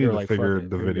 we need to like, figure fuck it,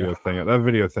 the here we video go. thing out. That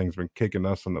video thing's been kicking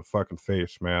us in the fucking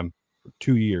face, man, for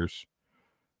 2 years.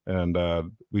 And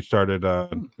we started.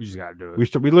 We just gotta do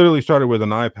it. We literally started with an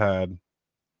iPad,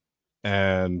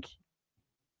 and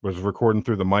was recording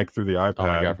through the mic through the iPad. Oh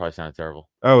my god, probably sounded terrible.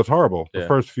 Oh, it's horrible. The Yeah.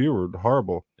 first few were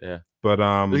horrible. Yeah. But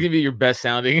This is gonna be your best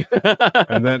sounding.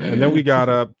 and then we got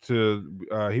up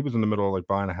to he was in the middle of like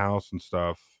buying a house and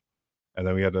stuff, and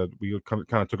then we kind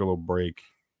of took a little break,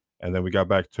 and then we got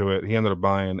back to it. He ended up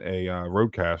buying a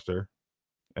Rodecaster,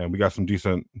 and we got some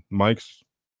decent mics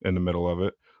in the middle of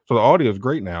it, so the audio is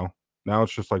great now. Now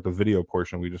it's just like the video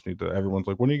portion. We just need to. Everyone's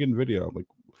like, when are you getting video? I'm like,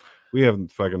 we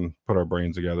haven't fucking put our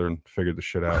brains together and figured the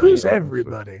shit out. Who's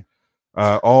everybody?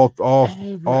 All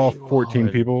 14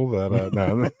 people that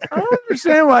no. I don't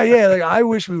understand why. Yeah, like I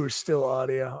wish we were still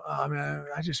audio. I mean,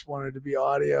 I just wanted to be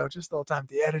audio just the whole time.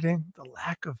 The editing, the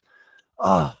lack of,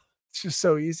 it's just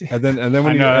so easy. And then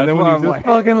when you like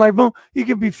fucking like boom, you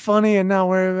can be funny and not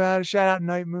worry about it. Shout out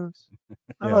Night Moves.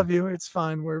 I love you. It's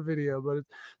fine. We're video, but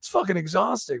it's fucking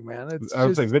exhausting, man. I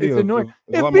would say video. It's annoying.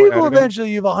 If people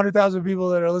eventually, you have 100,000 people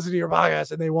that are listening to your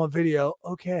podcast and they want video,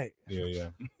 okay. Yeah.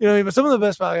 You know, but some of the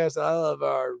best podcasts that I love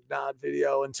are not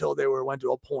video until they went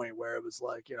to a point where it was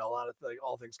like, you know, a lot of like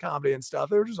all things comedy and stuff.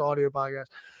 They were just audio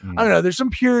podcasts. I don't know. There's some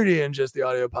purity in just the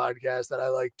audio podcast that I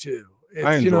like too.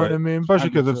 I enjoy you know it. what I mean? Especially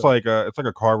because it's like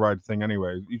a car ride thing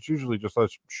anyway. It's usually just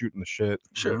us shooting the shit.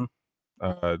 Sure.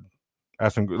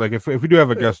 Asking like if we do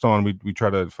have a guest on, we try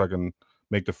to fucking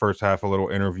make the first half a little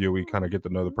interview. We kind of get to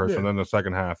know the person. Then the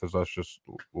second half is us just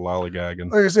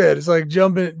lollygagging. Like I said, it's like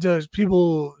jumping to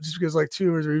people just because like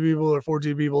 2 or 3 people or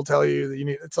 14 people tell you that you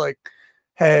need. It's like,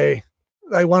 hey,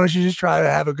 like why don't you just try to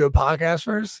have a good podcast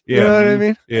first? Yeah. You know what I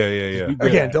mean? Yeah.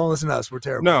 Again, don't listen to us. We're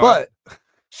terrible. No, but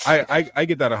I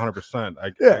get that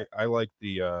 100%. I like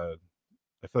the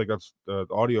I feel like that's the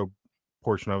audio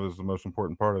portion of it is the most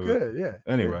important part of it. good, yeah.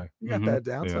 Anyway, You got that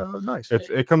down, Yeah. so nice.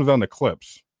 it comes down to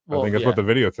clips. Well, I think that's what the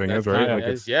video thing is, right? Like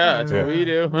it's, that's what we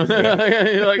do.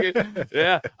 Like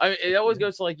yeah. I mean, it always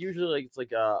goes to like usually like it's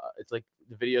like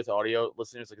the video to audio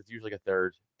listeners. Like it's usually like a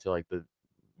third to like the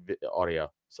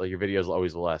audio. So your video is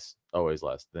always less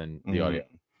than the audio.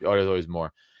 The audio is always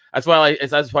more. That's why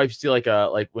that's why you see like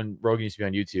when Rogan used to be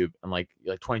on YouTube and like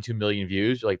 22 million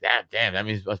views. You're like damn, that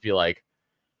means it must be like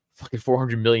fucking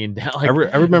 400 million down. Like,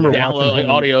 I remember download watching like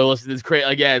him, audio listen. It's crazy.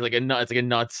 Like yeah, it's like a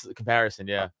nuts comparison.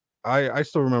 Yeah. I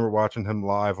still remember watching him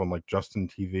live on like Justin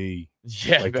TV.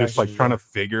 Yeah. Like just like trying to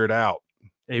figure it out.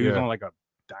 He was on like a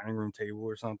dining room table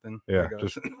or something. Yeah, Like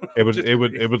just it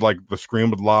would like the screen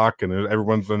would lock and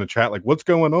everyone's in the chat like, what's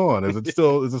going on? Is it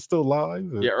still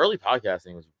live? Yeah, early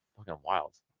podcasting was fucking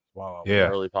wild. Wow. Yeah.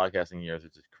 Early podcasting years,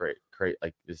 it's just great,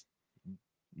 like just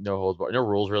no holds barred, no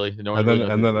rules really. No one and really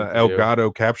then knows the what to do.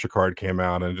 Elgato capture card came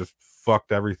out and just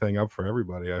fucked everything up for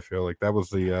everybody. I feel like that was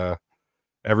the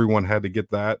everyone had to get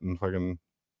that and fucking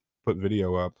put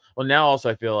video up. Well, now also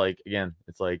I feel like again,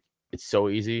 it's so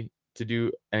easy to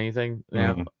do anything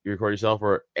now. You record yourself,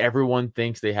 where everyone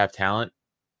thinks they have talent,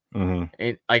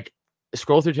 and like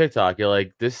scroll through TikTok, you're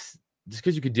like this. Just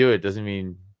because you could do it doesn't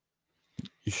mean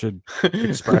You should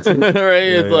express it. Right?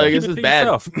 It's like this is bad.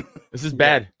 Yourself. This is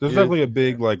bad. There's definitely a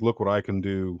big like look what I can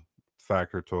do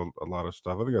factor to a lot of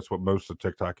stuff. I think that's what most of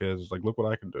TikTok is. Like look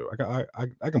what I can do.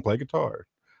 I can play guitar.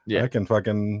 Yeah. I can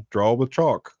fucking draw with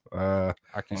chalk. I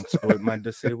can exploit my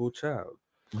disabled child.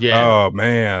 Yeah. Oh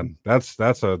man, that's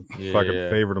a fucking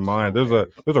favorite of mine. There's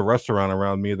a restaurant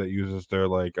around me that uses their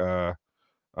like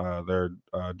their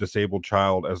disabled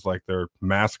child as like their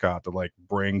mascot to like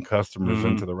bring customers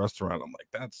into the restaurant. I'm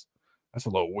like, that's a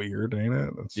little weird, ain't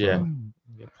it? That's,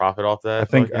 profit off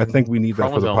that. I think we need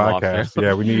that for the podcast.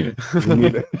 Yeah, we need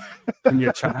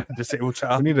disabled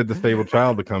child. We need a disabled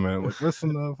child to come in. Like,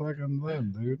 listen to fucking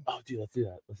them, dude. Oh, dude, let's do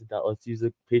that. Let's use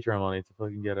the Patreon money to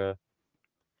fucking get a.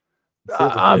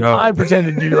 I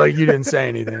pretended you didn't say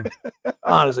anything.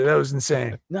 Honestly, that was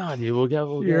insane. No, dude,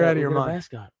 you're out of your mind.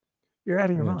 Mascot. You're out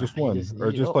of your mind. Just one,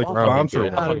 or just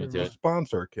I'll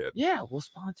sponsor a kid. Yeah, we'll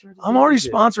sponsor. I'm already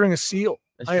sponsoring a seal.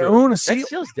 I own a seal. That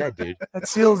seal's dead, dude. That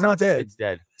seal is not dead. It's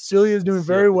dead. Celia is doing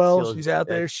very well. She's out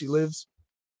there. She lives.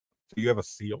 So you have a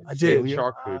seal? I did.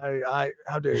 Shark food.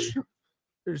 How dare you?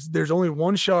 There's only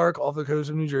one shark off the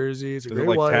coast of New Jersey. It's a great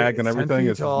white. Tagged and everything.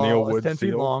 It's Neil Wood 10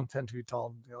 feet long. 10 feet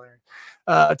tall.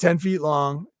 10 feet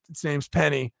long. Its name's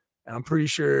Penny, and I'm pretty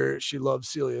sure she loves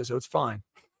Celia, so it's fine.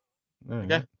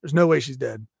 Okay. There's no way she's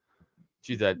dead.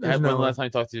 She's dead. When the last time you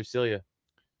talked to Celia?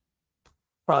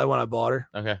 Probably when I bought her.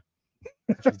 Okay.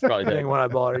 She's probably dead. I think when I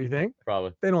bought her, you think?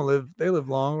 Probably. They live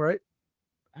long, right?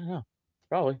 I don't know.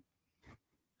 Probably.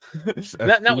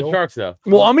 not with sharks though.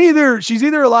 Well, she's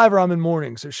either alive or I'm in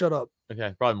mourning, so shut up.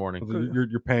 Okay, probably mourning.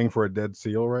 You're paying for a dead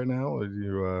seal right now? Or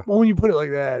you Well, when you put it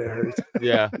like that, it hurts.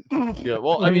 Yeah.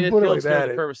 Well, I mean, it feels like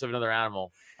the purpose of another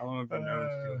animal. How long have you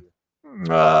known?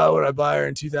 Would I buy her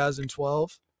in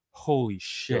 2012? Holy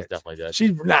shit! Definitely dead.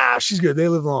 She's good. They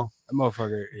live long. That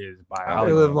motherfucker is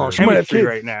biology. They live long. She might have kids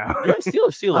right now.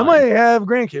 Seal I might have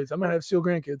grandkids. I might have seal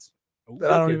grandkids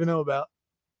that I don't even know about.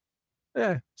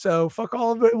 Yeah. So fuck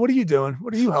all of it. What are you doing?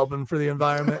 What are you helping for the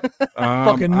environment?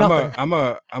 Fucking nothing. I'm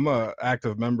a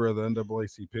active member of the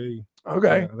NAACP.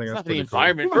 Okay. I think it's not the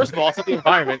environment. First of all, it's not the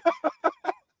environment.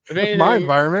 It's my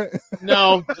environment.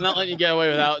 No, I'm not letting you get away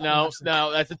without. No,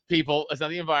 that's the people. That's not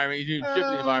the environment. You do shit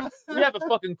for the environment. We have a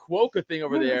fucking Quokka thing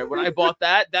over there. When I bought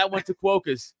that went to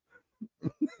Quokkas.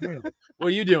 What are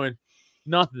you doing?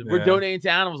 Nothing. We're donating to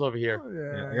animals over here.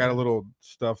 Yeah, I got a little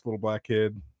stuffed little black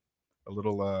kid, a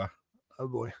little oh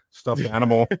boy, stuffed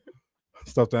animal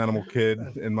kid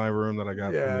in my room that I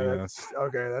got. Yeah,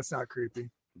 okay. That's not creepy.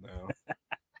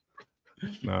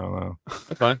 No.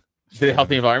 That's fine. Did it help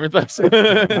the environment? I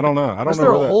don't know. I don't know.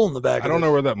 There a hole in the back. I don't know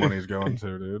where that money's going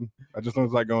to, dude. I just know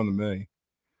it's not going to me.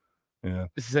 Yeah,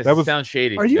 that sounds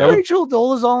shady. Are you Rachel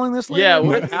Dolazoling this? Yeah,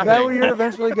 what's happening? Is that what you're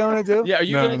eventually going to do? Yeah, are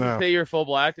you going to say you're full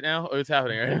black now? What's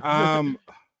happening? Right? I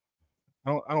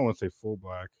don't want to say full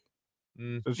black.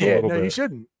 Yeah, no, you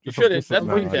shouldn't. You shouldn't. That's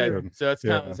what you said. So that's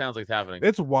kind of what sounds like it's happening.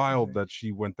 It's wild that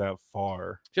she went that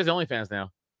far. She has OnlyFans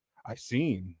now. I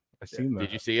seen that.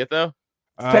 Did you see it though?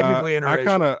 Technically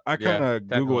interracial. I kind of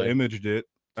Google imaged it.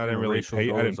 I didn't really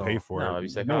pay. I didn't pay for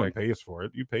it. No one pays for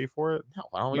it. You pay for it? No,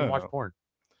 I don't even watch porn.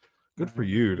 Good for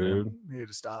you, dude. You need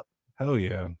to stop. Hell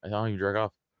yeah. I don't even jerk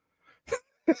off.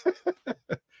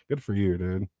 Good for you,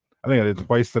 dude. I think I did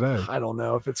twice today. I don't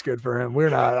know if it's good for him. We're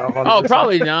not. Oh,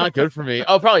 probably not good for me.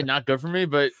 Probably not good for me,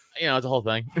 but it's a whole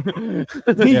thing.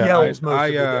 He yells most of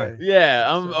the day. Yeah,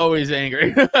 I'm always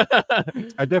angry.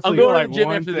 I definitely. I'm going to the gym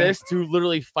after this to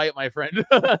literally fight my friend.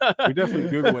 We definitely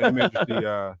Google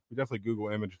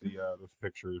image those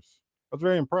pictures. I was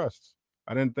very impressed.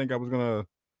 I didn't think I was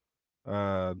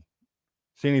gonna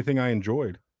see anything I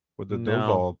enjoyed with the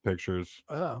Dozal pictures.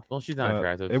 Oh, well, she's not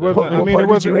attractive. It wasn't. I mean, it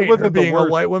wasn't being a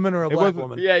white woman or a black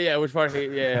woman. Yeah. Which part?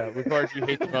 Which part do you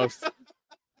hate the most?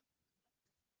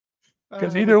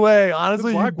 Because either way,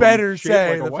 honestly, you better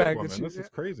say the fact woman. that this is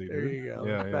crazy. There dude. you go.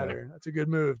 Yeah, better. That's a good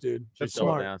move, dude. That's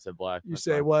smart. Down, said black. You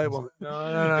say white woman.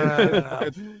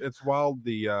 No. It's wild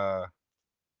the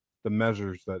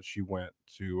measures that she went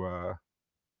to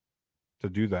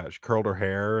do that. She curled her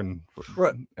hair and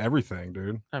everything,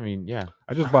 dude. I mean, yeah.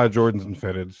 I just buy Jordans and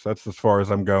fitteds. That's as far as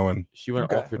I'm going. She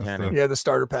went all for tanning. Yeah, the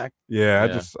starter pack. Yeah,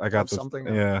 I got this, something.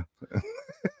 Yeah.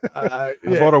 I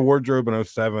bought a wardrobe in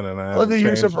 2007 and I love that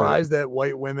you're surprised that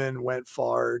white women went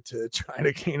far to try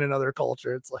to gain another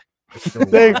culture. It's like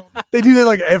they do that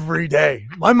like every day.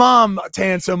 My mom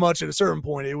tanned so much at a certain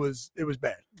point it was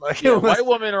bad. Like Yeah, it was, white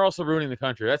women are also ruining the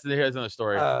country. That's another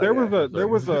story. There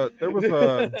was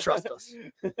a. trust us.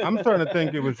 I'm starting to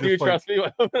think it was Do you just like. trust me?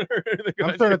 White women are ruining the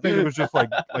I'm starting to think it country? was just like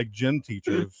gym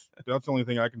teachers. That's the only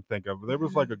thing I can think of. But there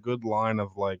was like a good line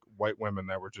of like white women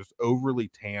that were just overly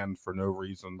tanned for no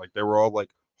reason. Like they were all like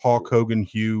Hulk Hogan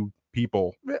hue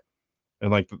people,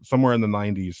 and like somewhere in the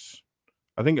 90s,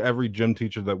 I think every gym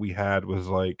teacher that we had was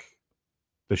like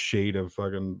the shade of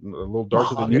fucking a little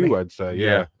darker than you, I'd say.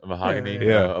 Yeah, a mahogany,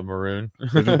 Yeah. a maroon.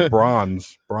 They're just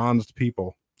bronzed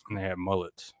people. And they had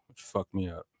mullets, which fucked me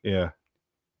up. Yeah,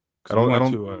 'Cause we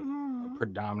went to a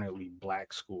predominantly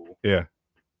black school. Yeah.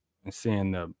 And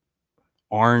seeing the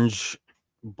orange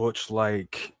butch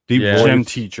like deep gym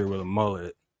voice, teacher with a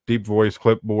mullet. deep voice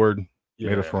clipboard Yeah.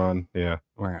 made us run. Yeah.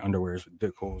 Wearing underwears with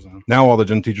dick holes in them. Now all the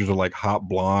gym teachers are like hot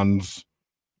blondes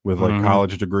with like Mhm.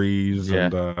 college degrees Yeah.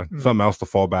 and something else to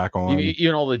fall back on.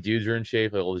 Even all the dudes are in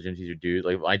shape. Like all the gym teacher dudes.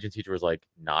 Like my gym teacher was like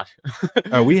not.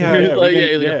 We had He was like, did-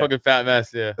 he was like yeah. a fucking fat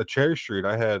mess. Yeah. at Cherry Street.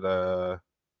 I had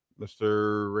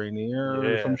Mr. Rainier or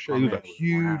Yeah, some shit. my He was a man was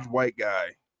huge round. white guy,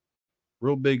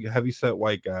 real big, heavy set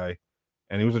white guy,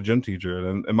 and he was a gym teacher.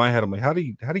 And in my head, I'm like, how do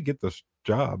you get this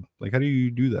job? Like, how do you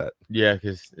do that? Yeah,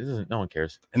 because no one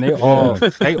cares. And they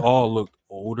all looked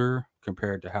older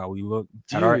compared to how we look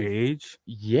at our Dude. age. So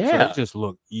Yeah. they just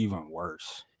looked even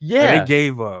worse. Like, Yeah. they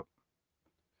gave up.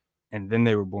 And then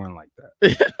they were born like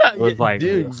that. was like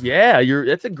dude, this. yeah,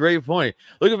 that's a great point.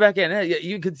 Looking back at it, yeah,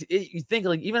 you think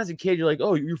like even as a kid, you're like,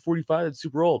 oh, you're 45, that's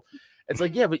super old. It's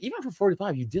like, yeah, but even for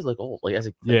 45, you did look old. Like as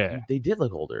a Yeah. they did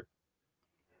look older.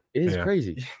 It is Yeah.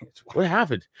 crazy. What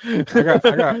happened? I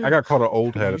got called an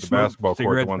old head You at the smoked basketball court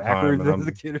cigarettes one time. backwards And as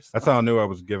a kid or that's how I knew I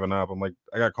was giving up. I'm like,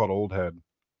 I got called old head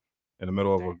in the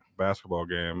middle of a basketball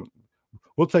game.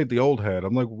 We'll take the old head.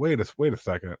 I'm like, wait a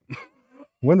second.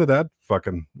 When did that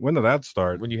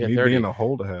start? When you hit Me 30. being an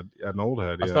old head. I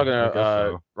was talking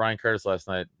to Ryan Curtis last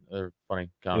night. They're funny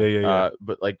comic. Yeah.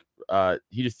 But like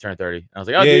he just turned 30. I was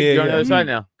like, oh, Yeah, dude, yeah, you're on the yeah. other side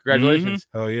now. Congratulations.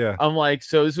 Oh yeah. I'm like,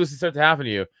 so this was to start to happen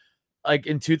to you. Like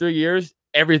in 2-3 years,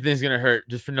 everything's gonna hurt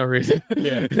just for no reason.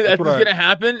 Yeah, that's what what's I- gonna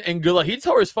happen. And good luck. He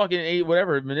tore his fucking MCL,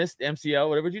 whatever.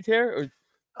 Did you tear? Or...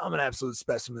 I'm an absolute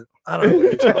specimen. I don't know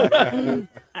what you're talking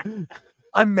about.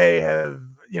 I may have,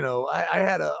 I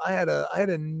had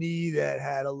a knee that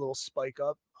had a little spike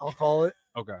up. I'll call it.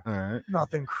 Okay. All right.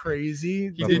 Nothing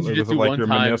crazy. He did Was it jiu-jitsu like one your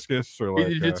time. meniscus or He like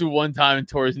did jiu-jitsu one time and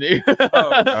tore his knee.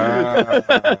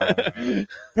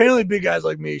 Apparently, big guys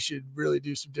like me should really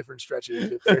do some different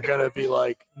stretches if they're gonna be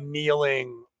like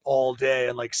kneeling all day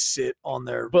and like sit on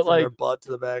their, But, from their like, butt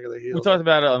to the back of the heel. We talked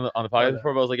about it on the podcast Okay.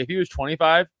 before, but I was like, if he was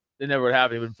 25, it never would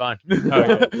happen. He would have been fine.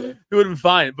 yeah. It would have been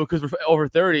fine because we're over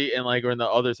 30 and like we're on the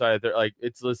other side of 30. Like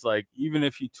it's just like, Even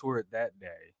if you tore it that day.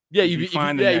 yeah, You'd be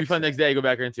fine the you'd be next fine the next day. You go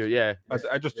back into it. Yeah.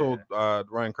 I just told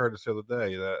Ryan Curtis the other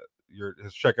day that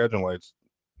his check engine light's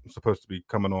supposed to be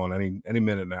coming on any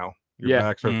minute now. Your Yeah.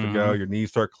 back starts to go, your knees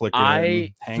start clicking.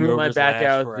 I threw my Hangovers back last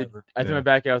out. forever. I threw my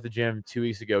back out at the gym 2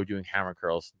 weeks ago doing hammer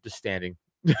curls, just standing,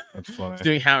 That's funny. just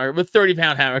doing hammer with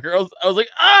 30-pound hammer curls. I was like,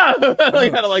 ah, I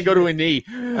had to like go to a knee.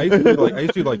 I used to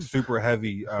do like super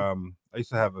heavy. I used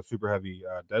to have a super heavy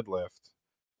deadlift,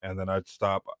 and then I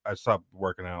stopped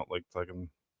working out like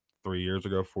 4 years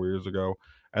ago,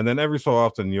 and then every so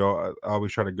often, I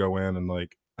always try to go in and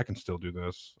like I can still do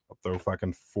this. I'll throw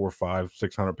fucking 400, 500,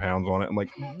 600 pounds on it. I'm like,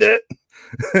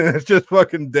 it's just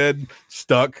fucking dead,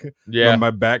 stuck. Yeah. My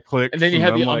back clicks, And then you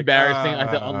have the I'm like, embarrassing. I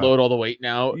have to unload all the weight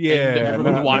now. yeah, and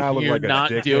everyone's now I watching look you like a not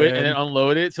do it and then dickhead.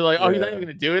 unload it. So like, oh, he's not Yeah. even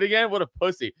gonna do it again. What a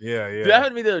pussy. Yeah, Dude, that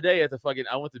happened to me the other day at the fucking.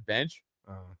 I went to bench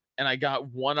Uh, and I got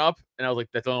one up and I was like,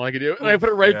 that's all I can do. And I put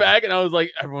it right Yeah. back and I was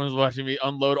like, everyone's watching me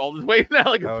unload all this weight now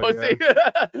like a Hell pussy.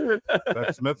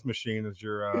 that Smith machine is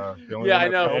your the only Yeah, one I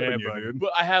that's know. helping Yeah, you, buddy. dude.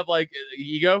 But I have like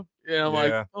ego, and I'm like,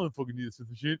 Yeah. I don't fucking need this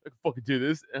machine. I can fucking do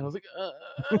this. And I was like,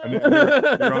 And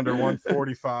you're under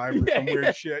 145 or some Yeah.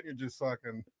 weird shit. You're just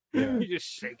fucking. Yeah. You're just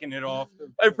shaking it off.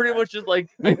 I pretty much just like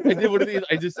I did one of these.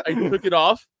 I took it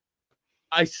off.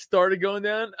 I started going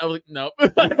down. I was like, no.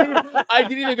 I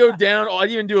didn't even go down. I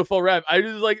didn't even do a full rep. I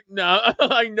was like, no.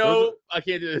 I know I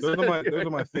can't do this. Those are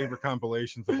my favorite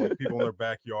compilations of like people in their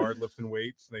backyard lifting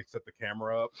weights. And they set the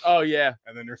camera up, Oh yeah.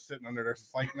 and then they're sitting under there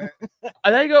fighting it.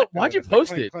 And then I go, why'd you Clink, post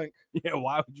clink, it? clink. Yeah,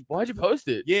 why would you? Why'd you post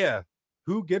it? Yeah,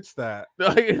 who gets that?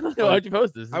 Why'd you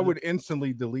post this? I would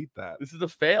instantly delete that. This is a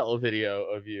fail video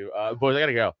of you, boys. I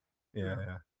gotta go. Yeah.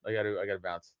 I gotta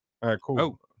bounce. All right,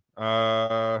 cool.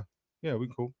 Yeah, we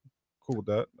cool with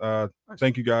that.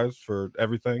 Thank you guys for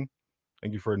everything.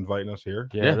 Thank you for inviting us here.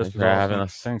 Yeah, this thanks was for having awesome.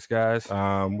 us. Thanks, guys.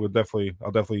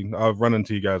 I'll run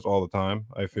into you guys all the time.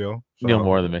 I feel You know So,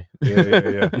 more than me.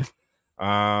 Yeah.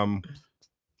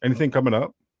 Anything coming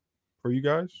up for you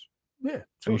guys? Yeah.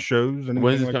 Any shows? Anything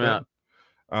When is this like coming that?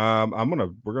 out?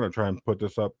 We're gonna try and put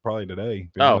this up probably today. To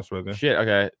be Oh, honest with you. shit.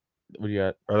 Okay. What do you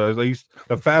got? Or at least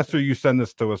the faster you send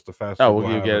this to us, the faster. Oh, we'll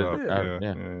have get it up. out,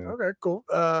 yeah. Okay, cool.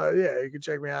 Yeah, you can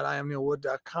check me out.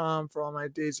 IamNeilWood.com for all my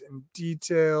dates and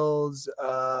details.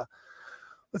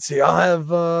 Let's see. I'll have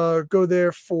go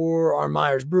there for our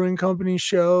Myers Brewing Company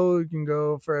show. You can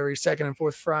go for every second and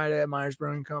fourth Friday at Myers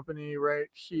Brewing Company right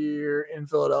here in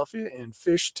Philadelphia in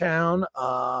Fishtown.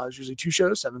 There's usually 2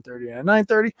 shows, 7:30 and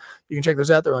 9:30. You can check those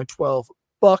out. They're only $12.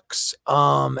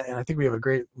 And I think we have a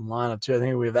great lineup too. I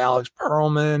think we have Alex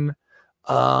Perlman.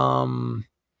 2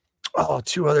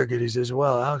 other goodies as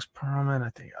well. Alex Perlman, I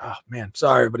think. Oh man,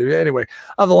 sorry, but anyway,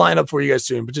 I'll have the lineup for you guys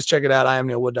soon. But just check it out,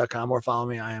 IamNeilWood.com, or follow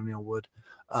me, I am Neil Wood,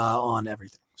 on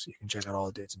everything, so you can check out all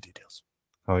the dates and details.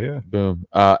 Oh yeah. Boom.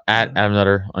 At Adam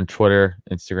Nutter on Twitter,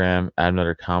 Instagram, Adam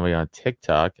Nutter Comedy on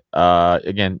TikTok.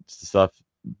 Again, it's the stuff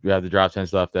we have the drop 10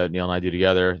 stuff that Neil and I do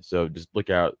together. So just look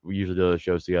out. We usually do those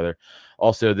shows together.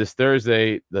 Also, this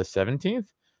Thursday, the 17th,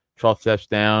 12 Steps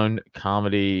Down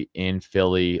comedy in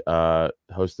Philly,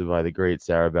 hosted by the great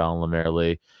Sarah Bell and Lemaire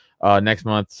Lee. Next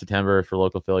month, September, for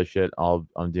local Philly shit,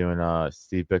 I'm doing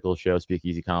Steve Bickle's show,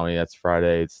 Speakeasy Comedy. That's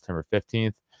Friday, it's September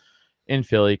 15th in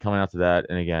Philly. Coming out to that,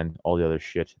 and again, all the other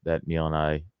shit that Neil and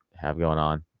I have going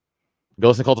on. Go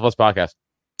listen to Cult of Us podcast.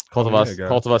 Cult of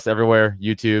Us everywhere.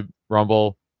 YouTube,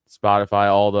 Rumble, Spotify,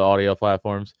 all the audio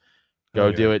platforms. Go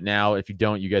do it now. If you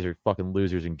don't, you guys are fucking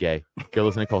losers and gay. Go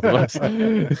listen to Cult of Us.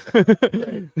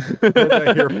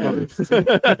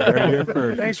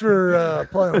 Thanks for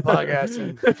playing the podcast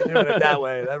and doing it that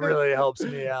way. That really helps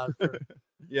me out.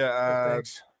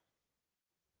 Thanks.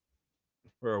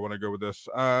 Where I want to go with this.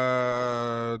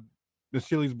 Miss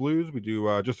Healy's Blues. We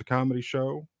do just a comedy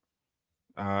show.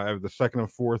 Every the second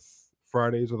and fourth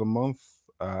Fridays of the month.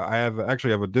 I have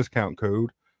a discount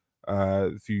code.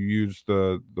 If you use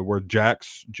the word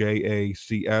JACS,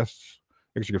 JACS,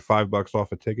 you get $5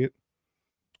 off a ticket.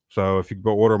 So if you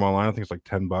go order them online, I think it's like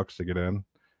 $10 to get in.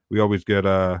 We always get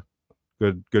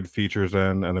good features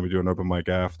in, and then we do an open mic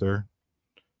after.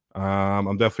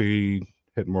 I'm definitely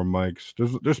hitting more mics.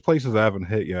 There's places I haven't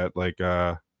hit yet. Like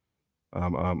I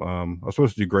was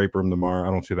supposed to do Grape Room tomorrow.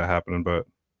 I don't see that happening, but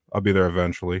I'll be there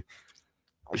eventually.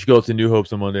 You should go to New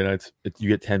Hopes on Monday nights. You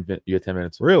get 10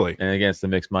 minutes. Really? And again, it's the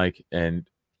mixed mic, and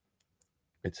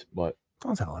it's what?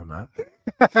 Don't tell him that.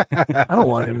 I don't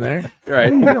want him there.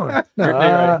 Right. No, it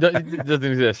doesn't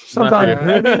exist. Sometimes.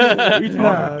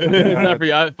 Not for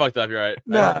you. I fucked up. You're right.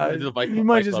 You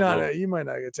might just not. You might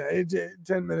not get 10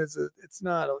 minutes. It's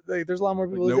not. Like, there's a lot more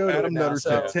people to go to it now,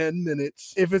 so 10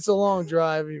 minutes. If it's a long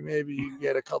drive, maybe you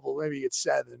get a couple. Maybe you get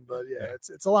 7. But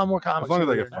it's a lot more comics. As long as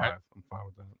I get 5, I'm fine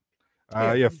with that.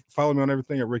 Follow me on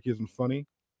everything at Ricky Isn't Funny.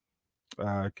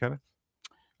 Kenneth?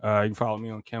 You can follow me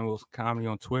on Ken Wilson Comedy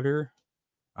on Twitter.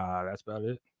 That's about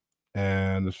it.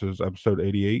 And this is episode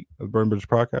 88 of the Burn Bridge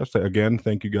Podcast. Again,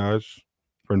 thank you guys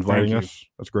for inviting us.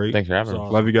 That's great. Thanks for having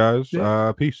us. Love you guys.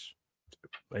 Peace.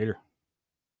 Later.